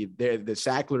bankruptcy. The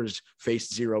Sacklers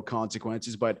faced zero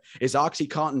consequences, but is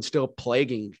OxyContin still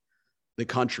plaguing the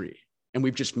country? And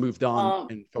we've just moved on.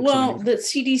 The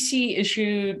CDC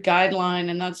issued guideline,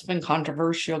 and that's been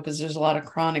controversial because there's a lot of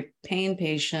chronic pain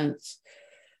patients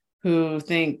who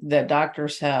think that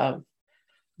doctors have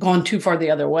gone too far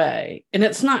the other way. And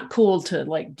it's not cool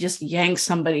to just yank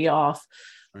somebody off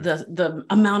the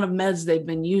amount of meds they've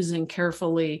been using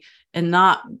carefully and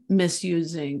not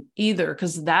misusing either,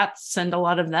 because that send a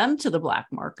lot of them to the black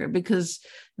market because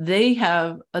they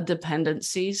have a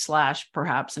dependency /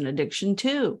 perhaps an addiction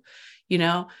too.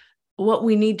 What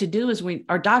we need to do is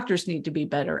our doctors need to be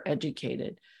better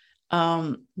educated.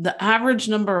 The average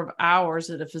number of hours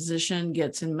that a physician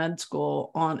gets in med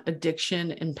school on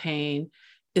addiction and pain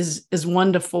is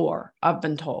 1 to 4, I've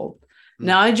been told.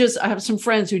 Now, I have some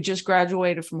friends who just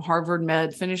graduated from Harvard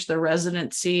Med, finished their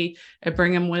residency at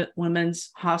Brigham Women's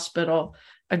Hospital.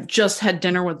 I just had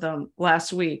dinner with them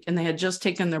last week, and they had just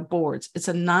taken their boards. It's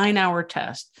a 9-hour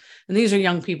test. And these are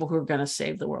young people who are going to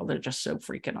save the world. They're just so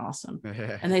freaking awesome.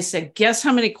 And they said, guess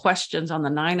how many questions on the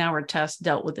 9-hour test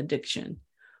dealt with addiction?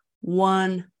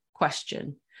 1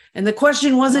 question. And the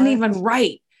question wasn't even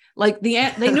right.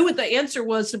 They knew what the answer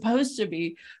was supposed to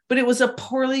be, but it was a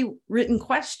poorly written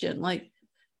question.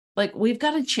 We've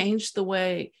got to change the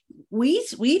way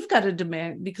we've got to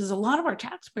demand, because a lot of our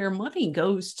taxpayer money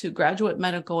goes to graduate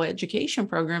medical education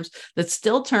programs that's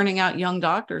still turning out young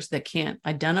doctors that can't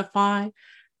identify,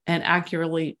 and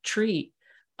accurately treat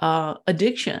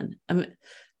addiction.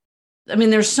 I mean,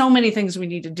 there's so many things we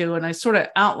need to do, and I sort of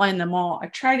outline them all. I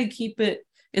try to keep it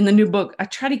in the new book. I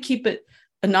try to keep it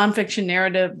a nonfiction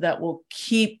narrative that will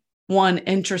keep one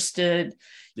interested.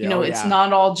 It's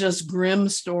not all just grim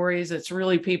stories. It's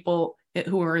really people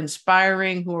who are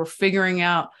inspiring, who are figuring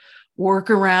out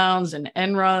workarounds and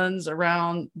end runs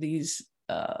around these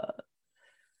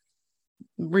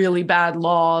really bad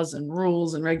laws and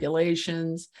rules and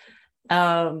regulations.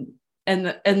 And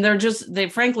they're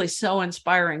frankly so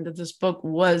inspiring that this book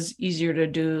was easier to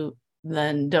do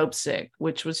than Dopesick,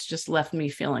 which was just left me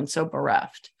feeling so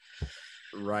bereft.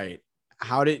 Right.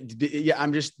 How did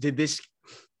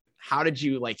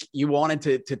you wanted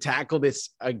to tackle this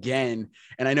again?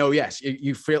 And I know, yes,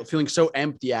 you feeling so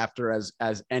empty after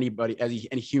as anybody, as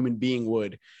any human being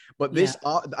would, but this,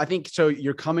 I think, so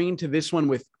you're coming into this one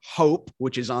with hope,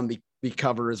 which is on the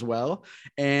cover as well.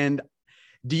 And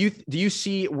do you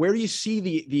see, where do you see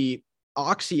the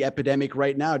oxy epidemic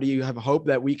right now? Do you have hope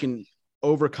that we can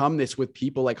overcome this with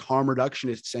people like harm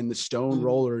reductionists and the stone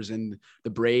rollers and the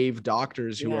brave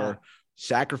doctors who are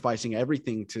sacrificing everyth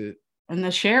and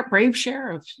the brave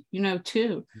sheriffs,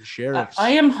 too. The sheriffs.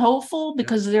 I am hopeful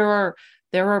because there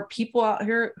are people out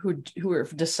here who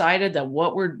have decided that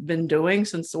what we've been doing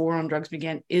since the war on drugs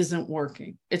began isn't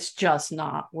working. It's just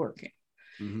not working.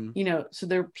 Mm-hmm. So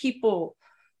there are people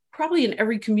probably in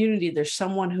every community. There's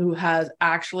someone who has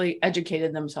actually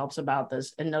educated themselves about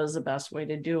this and knows the best way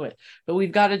to do it. But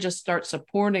we've got to just start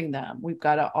supporting them. We've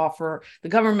got to the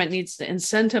government needs to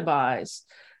incentivize,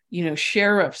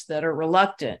 sheriffs that are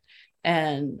reluctant,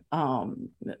 and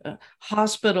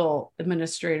hospital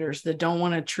administrators that don't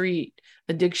want to treat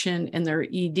addiction in their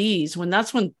EDs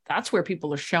that's where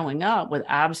people are showing up with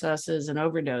abscesses and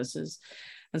overdoses.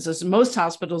 And so most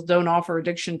hospitals don't offer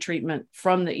addiction treatment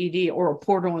from the ED or a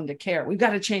portal into care. We've got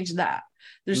to change that.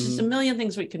 There's just a million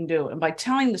things we can do. And by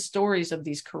telling the stories of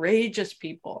these courageous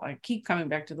people, I keep coming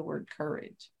back to the word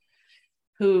courage,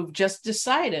 who've just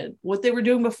decided what they were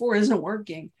doing before isn't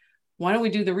working. Why don't we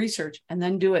do the research and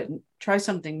then do it and try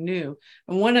something new?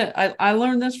 And I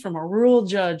learned this from a rural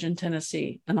judge in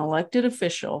Tennessee, an elected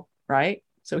official, right?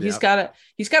 So he's got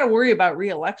to worry about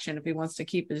re-election if he wants to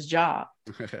keep his job.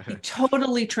 He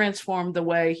totally transformed the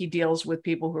way he deals with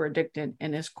people who are addicted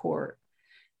in his court.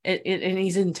 And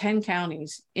he's in 10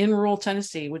 counties in rural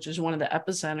Tennessee, which is one of the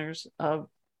epicenters of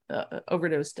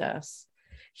overdose deaths.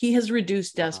 He has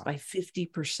reduced deaths by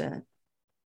 50%.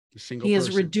 He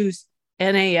has reduced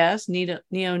NAS,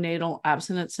 neonatal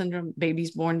abstinence syndrome,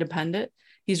 babies born dependent.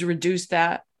 He's reduced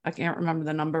that. I can't remember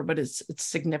the number, but it's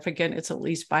significant. It's at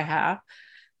least by half.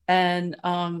 And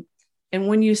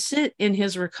when you sit in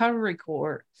his recovery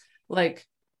court, like,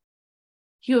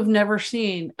 you have never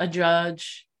seen a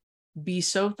judge be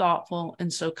so thoughtful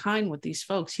and so kind with these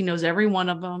folks. He knows every one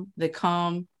of them. They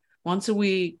come once a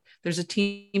week. There's a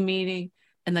team meeting,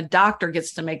 and the doctor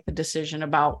gets to make the decision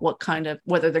about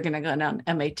whether they're going to go down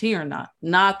MAT or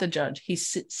not the judge. He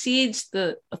cedes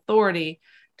the authority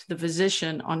to the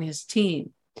physician on his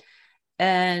team.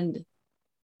 And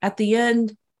at the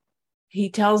end, he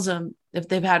tells them, if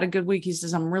they've had a good week, he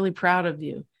says, "I'm really proud of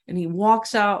you." And he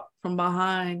walks out from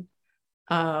behind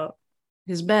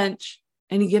his bench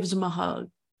and he gives them a hug,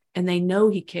 and they know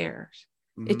he cares.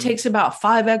 Mm-hmm. It takes about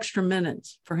 5 extra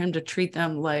minutes for him to treat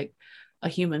them like a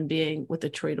human being with a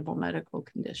treatable medical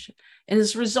condition. And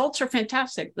his results are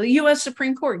fantastic. The U.S.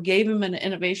 Supreme Court gave him an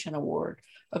innovation award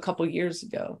a couple of years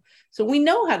ago. So we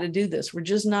know how to do this. We're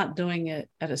just not doing it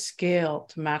at a scale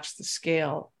to match the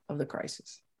scale of the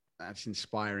crisis. That's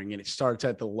inspiring. And it starts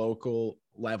at the local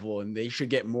level, and they should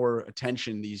get more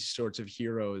attention, these sorts of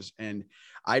heroes. And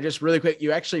I just really quick,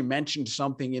 you actually mentioned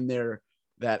something in there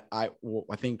that I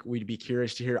think we'd be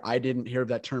curious to hear. I didn't hear of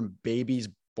that term, babies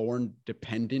born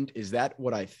dependent. Is that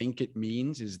what I think it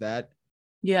means? Is that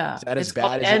as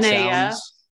bad as it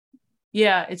sounds?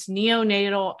 Yeah, it's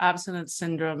neonatal abstinence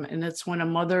syndrome. And it's when a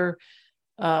mother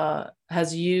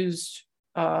has used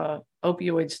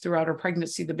opioids throughout her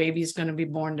pregnancy, the baby is going to be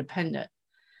born dependent.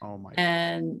 Oh my!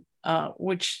 And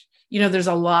which, there's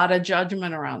a lot of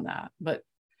judgment around that, but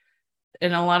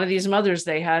in a lot of these mothers,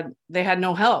 they had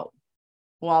no help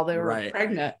while they were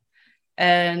pregnant.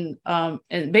 And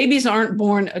babies aren't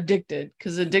born addicted,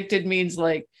 because addicted means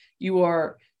like you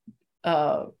are,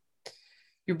 your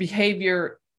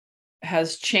behavior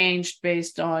has changed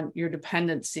based on your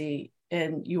dependency,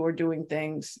 and you are doing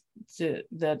things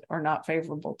that are not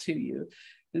favorable to you.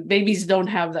 Babies don't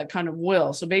have that kind of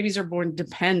will. So babies are born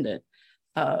dependent.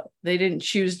 They didn't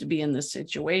choose to be in this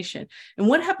situation. And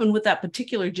what happened with that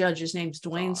particular judge, his name's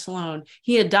Dwayne Sloan,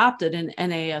 he adopted an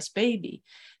NAS baby,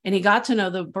 and he got to know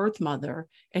the birth mother,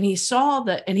 and he saw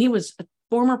that, and he was a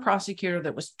former prosecutor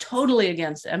that was totally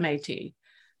against MAT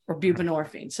or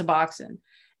buprenorphine, Suboxone.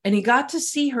 And he got to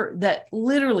see her, that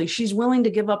literally she's willing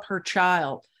to give up her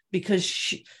child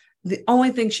because the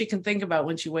only thing she can think about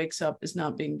when she wakes up is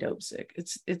not being dope sick.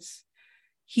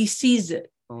 He sees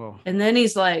it. Oh. And then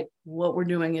he's like, what we're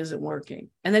doing isn't working.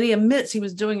 And then he admits he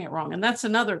was doing it wrong. And that's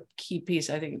another key piece,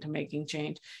 I think, to making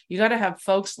change. You got to have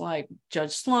folks like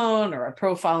Judge Sloan or a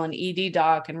profile and ED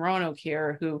doc and Roanoke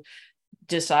here who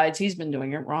decides he's been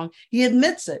doing it wrong. He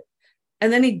admits it.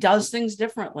 And then he does things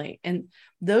differently. And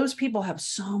those people have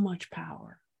so much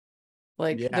power.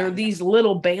 Like they're these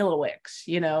little bailiwicks,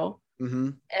 you know?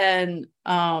 Mm-hmm. And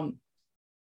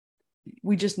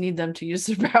we just need them to use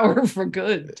their power for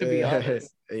good, to be honest.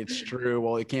 It's true.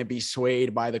 Well, it can't be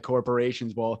swayed by the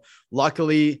corporations. Well,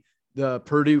 luckily, the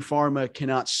Purdue Pharma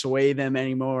cannot sway them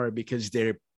anymore because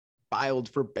they're filed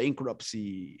for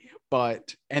bankruptcy.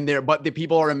 But the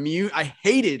people are immune. I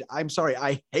hated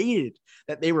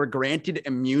that they were granted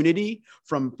immunity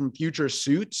from future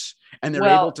suits, and they're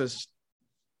able to.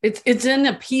 It's an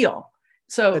appeal.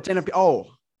 So it's an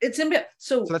appeal.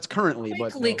 So that's currently,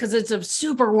 because it's a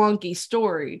super wonky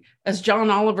story. As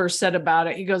John Oliver said about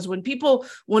it, he goes, when people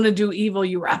want to do evil,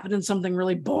 you wrap it in something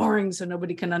really boring so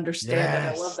nobody can understand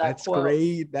it. I love that that's quote.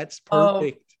 Great. That's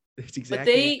perfect. That's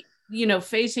exactly. But they,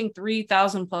 facing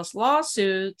 3,000 plus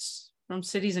lawsuits from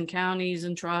cities and counties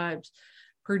and tribes,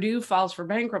 Purdue files for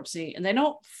bankruptcy, and they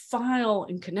don't file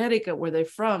in Connecticut where they're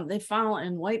from. They file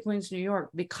in White Plains, New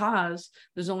York, because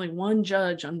there's only one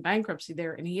judge on bankruptcy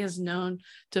there, and he is known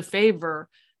to favor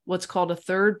what's called a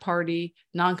third-party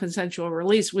non-consensual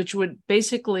release, which would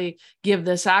basically give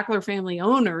the Sackler family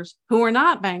owners, who are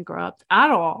not bankrupt at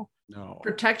all,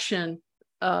 protection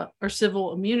or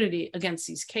civil immunity against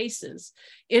these cases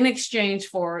in exchange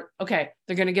for, they're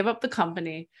going to give up the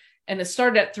company. And it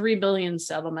started at $3 billion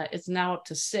settlement. It's now up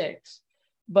to $6 billion,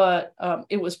 but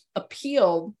it was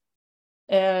appealed.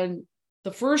 And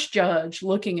the first judge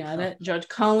looking at it, Judge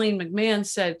Colleen McMahon,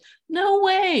 said, no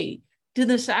way do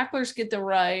the Sacklers get the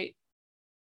right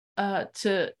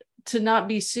to not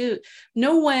be sued.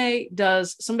 No way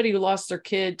does somebody who lost their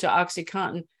kid to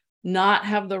OxyContin not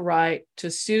have the right to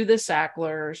sue the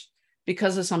Sacklers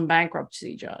because of some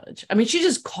bankruptcy judge. I mean, she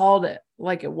just called it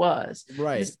like it was.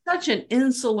 Right. It's such an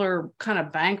insular kind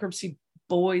of bankruptcy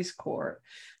boys court.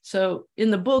 So in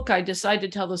the book, I decided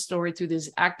to tell the story through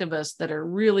these activists that are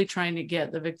really trying to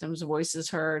get the victims'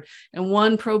 voices heard. And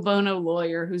one pro bono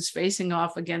lawyer who's facing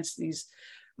off against these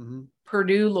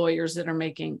Purdue lawyers that are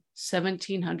making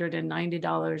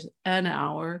 $1,790 an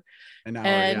hour.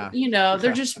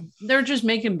 They're just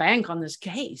making bank on this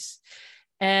case.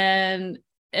 And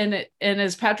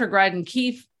as Patrick Ryden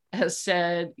Keefe has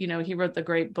said, he wrote the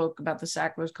great book about the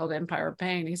Sacklers called Empire of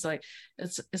Pain. He's like,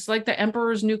 it's like the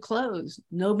emperor's new clothes.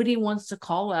 Nobody wants to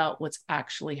call out what's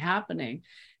actually happening.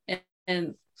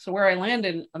 And so where I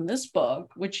landed on this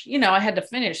book, which, I had to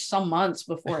finish some months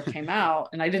before it came out,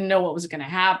 and I didn't know what was going to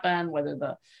happen, whether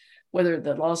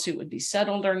the lawsuit would be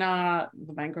settled or not,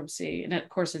 the bankruptcy. And of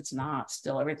course it's not.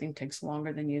 Still, everything takes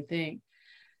longer than you think.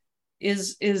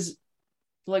 Is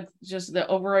like just the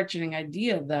overarching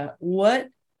idea that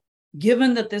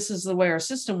given that this is the way our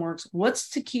system works, what's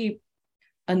to keep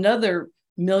another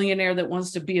millionaire that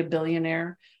wants to be a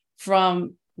billionaire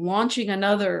from launching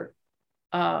another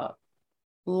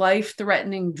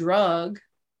life-threatening drug,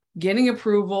 getting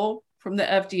approval from the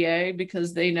FDA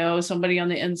because they know somebody on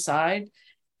the inside,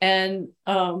 and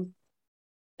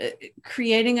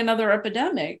creating another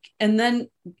epidemic, and then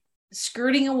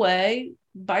skirting away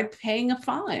by paying a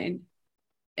fine.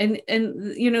 And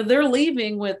they're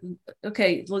leaving with,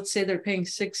 let's say they're paying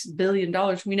 $6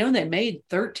 billion. We know they made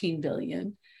 $13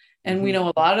 billion. And we know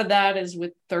a lot of that is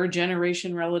with third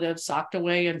generation relatives socked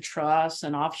away in trusts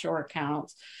and offshore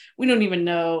accounts. We don't even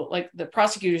know, the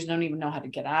prosecutors don't even know how to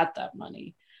get at that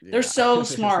money. Yeah. They're so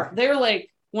smart. They're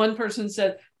like, one person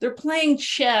said, they're playing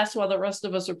chess while the rest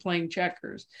of us are playing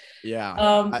checkers.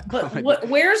 Yeah.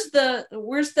 Where's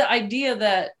the idea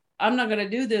that I'm not going to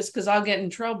do this because I'll get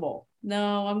in trouble?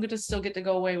 No, I'm going to still get to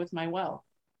go away with my wealth.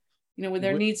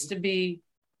 There needs to be,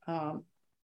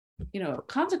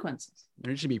 consequences. There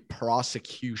needs to be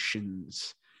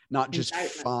prosecutions, not just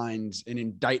fines and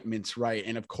indictments, right?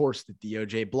 And of course, the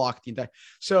DOJ blocked the indictment.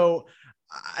 So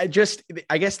I guess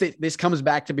this comes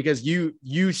back to, because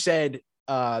you said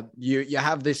you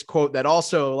have this quote that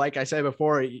also, like I said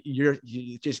before,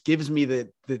 it just gives me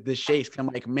the shakes. I'm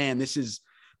like, man, this is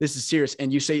serious.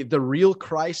 And you say the real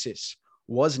crisis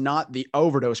was not the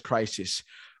overdose crisis,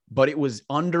 but it was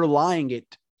underlying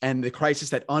it, and the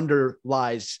crisis that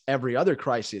underlies every other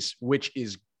crisis, which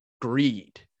is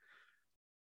greed.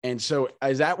 And so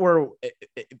is that where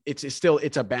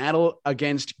it's a battle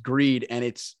against greed, and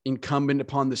it's incumbent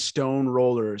upon the stone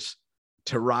rollers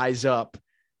to rise up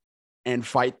and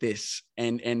fight this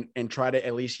and try to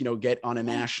at least, get on a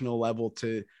national level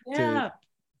to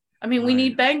I mean, we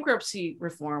need bankruptcy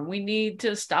reform. We need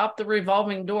to stop the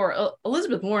revolving door.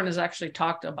 Elizabeth Warren has actually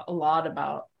talked a lot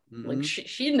about, like,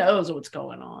 she knows what's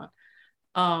going on.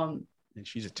 And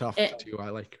she's a tough too. I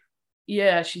like her.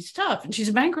 Yeah, she's tough, and she's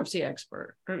a bankruptcy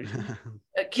expert.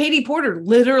 Katie Porter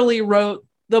literally wrote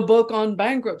the book on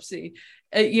bankruptcy.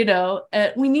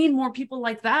 We need more people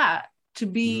like that to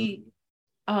be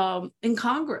in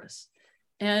Congress,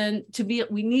 and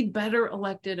we need better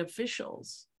elected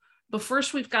officials. But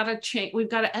first, we've got to change. We've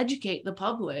got to educate the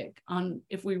public on,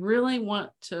 if we really want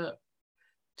to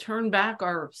turn back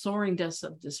our soaring deaths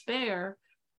of despair,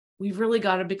 we've really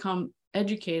got to become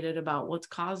educated about what's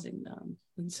causing them.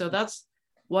 And so that's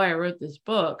why I wrote this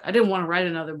book. I didn't want to write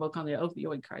another book on the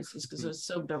opioid crisis because it was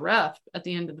so bereft at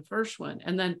the end of the first one.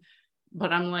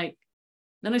 But I'm like,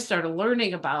 then I started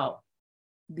learning about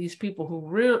these people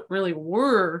who really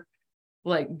were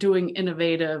like doing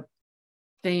innovative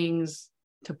things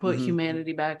to put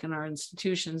humanity back in our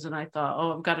institutions. And I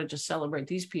thought, I've got to just celebrate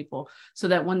these people so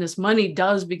that when this money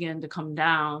does begin to come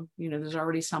down, there's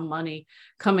already some money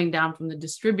coming down from the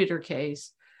distributor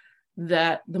case,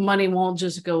 that the money won't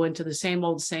just go into the same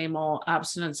old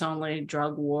abstinence only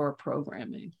drug war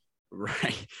programming.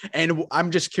 Right. And I'm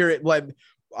just curious, like,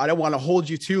 I don't want to hold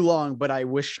you too long, but I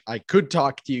wish I could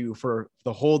talk to you for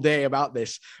the whole day about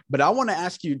this. But I want to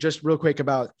ask you just real quick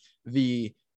about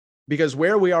because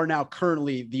where we are now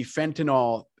currently, the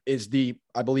fentanyl is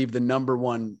I believe the number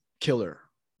one killer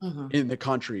in the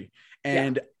country.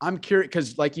 And I'm curious,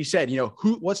 because like you said,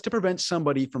 what's to prevent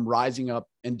somebody from rising up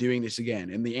and doing this again?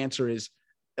 And the answer is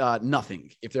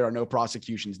nothing. If there are no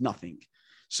prosecutions, nothing.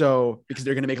 So, because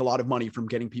they're going to make a lot of money from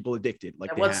getting people addicted.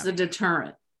 Like, what's the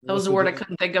deterrent? That was a word I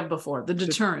couldn't think of before. The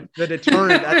deterrent. The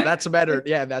deterrent. That's a better.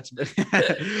 Yeah, that's.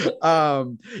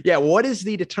 What is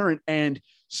the deterrent? And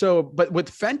so, but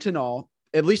with fentanyl,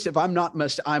 at least if I'm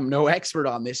no expert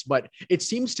on this, but it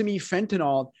seems to me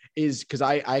fentanyl is, because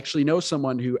I actually know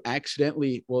someone who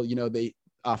accidentally,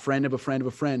 a friend of a friend of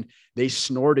a friend, they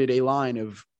snorted a line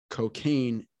of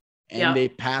cocaine and they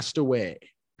passed away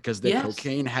because the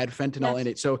cocaine had fentanyl in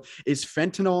it. So is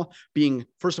fentanyl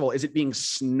first of all, is it being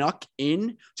snuck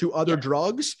in to other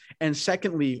drugs? And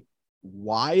secondly,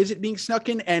 why is it being snuck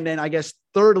in? And then I guess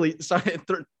thirdly,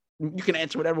 you can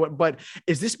answer whatever, but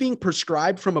is this being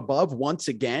prescribed from above once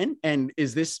again? And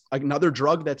is this another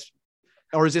drug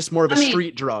or is this more of a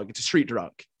street drug? It's a street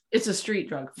drug. It's a street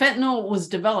drug. Fentanyl was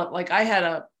developed. Like, I had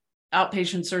a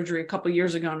outpatient surgery a couple of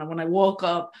years ago, and when I woke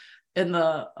up in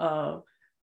the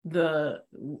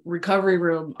recovery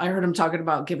room, I heard him talking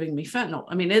about giving me fentanyl.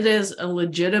 I mean, it is a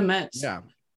legitimate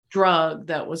drug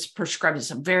that was prescribed. It's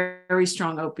a very, very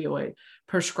strong opioid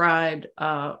prescribed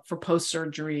for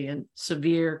post-surgery and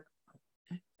severe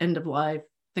end of life,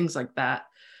 things like that,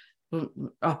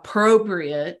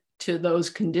 appropriate to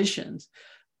those conditions.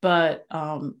 But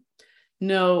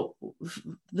no,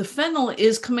 the fentanyl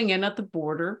is coming in at the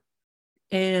border,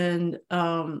 and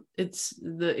it's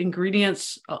the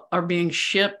ingredients are being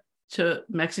shipped to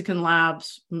Mexican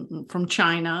labs from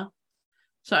China.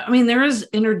 So, I mean, there is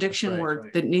interdiction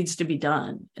work that needs to be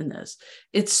done in this.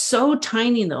 It's so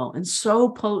tiny, though, and so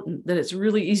potent that it's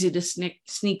really easy to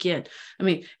sneak in. I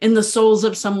mean, in the soles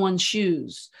of someone's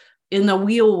shoes, in the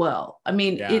wheel well. I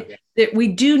mean, we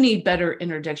do need better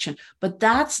interdiction, but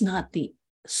that's not the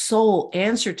sole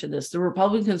answer to this. The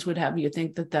Republicans would have you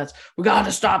think we got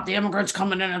to stop the immigrants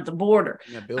coming in at the border.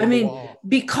 I mean,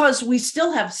 because we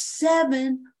still have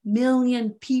 7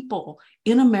 million people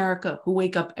in America who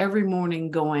wake up every morning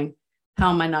going,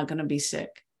 how am I not going to be sick?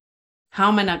 How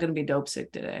am I not going to be dope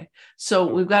sick today? So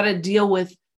we've got to deal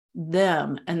with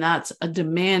them. And that's a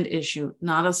demand issue,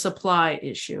 not a supply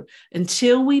issue.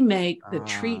 Until we make the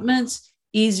treatments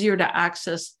easier to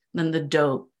access than the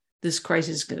dope, this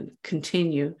crisis is going to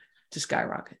continue to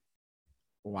skyrocket.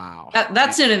 Wow.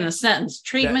 That's it in a sentence.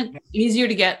 Treatment easier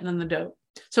to get than the dope.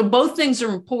 So both things are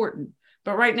important.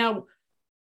 But right now,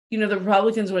 the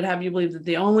Republicans would have you believe that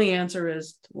the only answer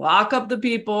is to lock up the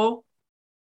people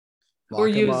who are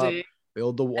using,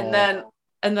 build the wall,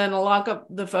 and then lock up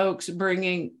the folks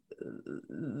bringing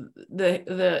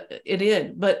it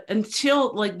in. But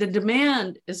until the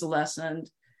demand is lessened,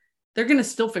 they're going to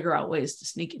still figure out ways to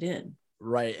sneak it in.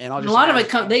 Right. And a lot of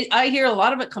it I hear a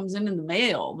lot of it comes in the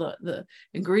mail. The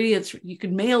ingredients, you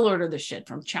could mail order the shit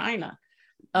from China.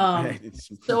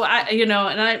 So I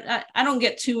don't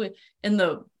get too in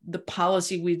the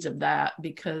policy weeds of that,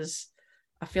 because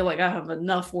I feel like I have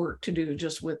enough work to do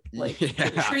just with like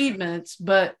the treatments.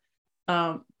 But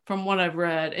from what I've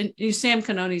read, and Sam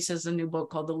Canoni says a new book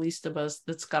called The Least of Us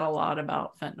that's got a lot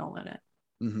about fentanyl in it.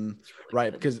 Mm-hmm. Really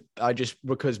right. Good.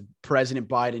 Because President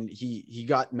Biden, he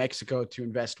got Mexico to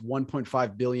invest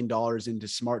 $1.5 billion into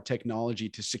smart technology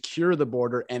to secure the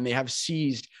border. And they have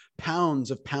seized pounds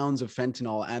of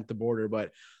fentanyl at the border.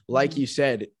 But like you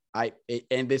said, I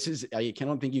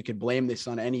don't think you could blame this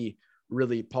on any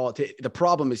really politics. The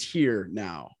problem is here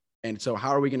now. And so how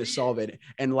are we going to solve it?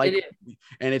 And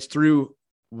it's through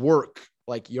work,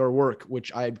 like your work,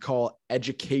 which I'd call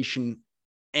education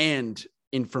and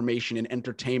information and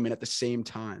entertainment at the same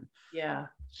time. Yeah.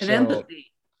 And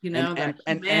empathy, that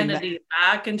humanity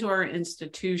back into our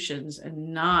institutions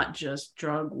and not just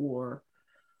drug war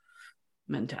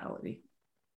mentality.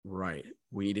 Right.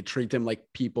 We need to treat them like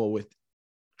people with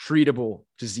treatable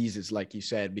diseases, like you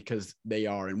said, because they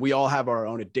are. And we all have our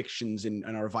own addictions and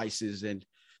our vices. And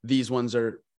these ones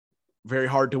are very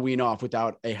hard to wean off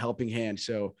without a helping hand.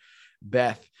 So,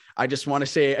 Beth, I just want to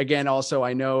say again, also,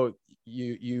 I know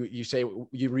you say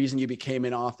the reason you became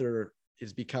an author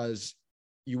is because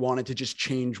you wanted to just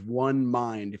change one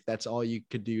mind. If that's all you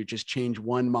could do, just change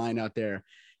one mind out there.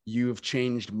 You've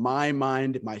changed my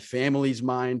mind, my family's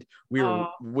mind.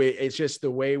 It's just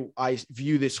the way I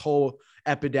view this whole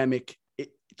epidemic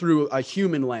through a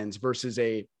human lens versus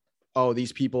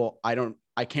these people,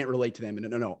 I can't relate to them. And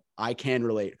no, I can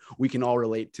relate. We can all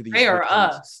relate to these. They are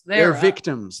victims. Us. They're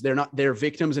victims. They're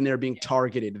victims, and they're being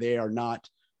targeted. They are not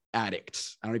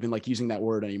addicts. I don't even like using that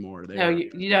word anymore.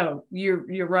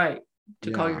 You're right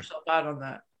to call yourself out on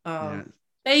that.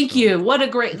 Thank you.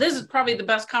 This is probably the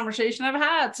best conversation I've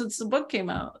had since the book came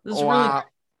out. This is really great.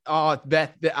 Oh,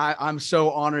 Beth, I'm so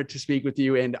honored to speak with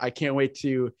you, and I can't wait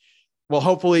to. Well,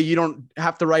 hopefully you don't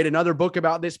have to write another book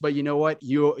about this, but you know what?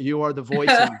 You are the voice.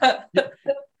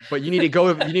 But you need to go.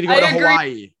 You need to go to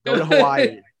Hawaii. Go to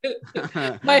Hawaii.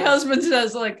 My husband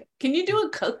says, like, can you do a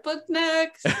cookbook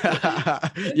next?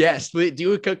 Yes,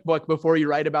 do a cookbook before you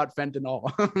write about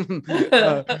fentanyl.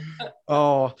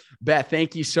 Beth,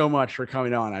 thank you so much for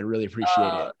coming on. I really appreciate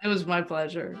it. It was my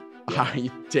pleasure.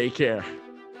 Take care.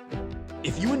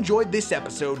 If you enjoyed this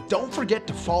episode, don't forget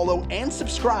to follow and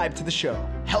subscribe to the show.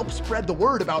 Help spread the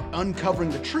word about uncovering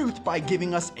the truth by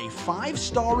giving us a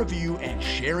 5-star review and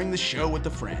sharing the show with a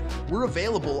friend. We're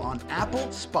available on Apple,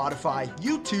 Spotify,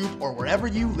 YouTube, or wherever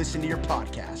you listen to your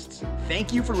podcasts.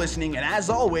 Thank you for listening, and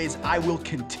as always, I will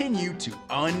continue to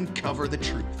uncover the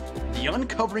truth. The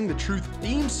Uncovering the Truth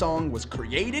theme song was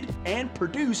created and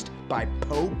produced by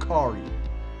Poe Kari.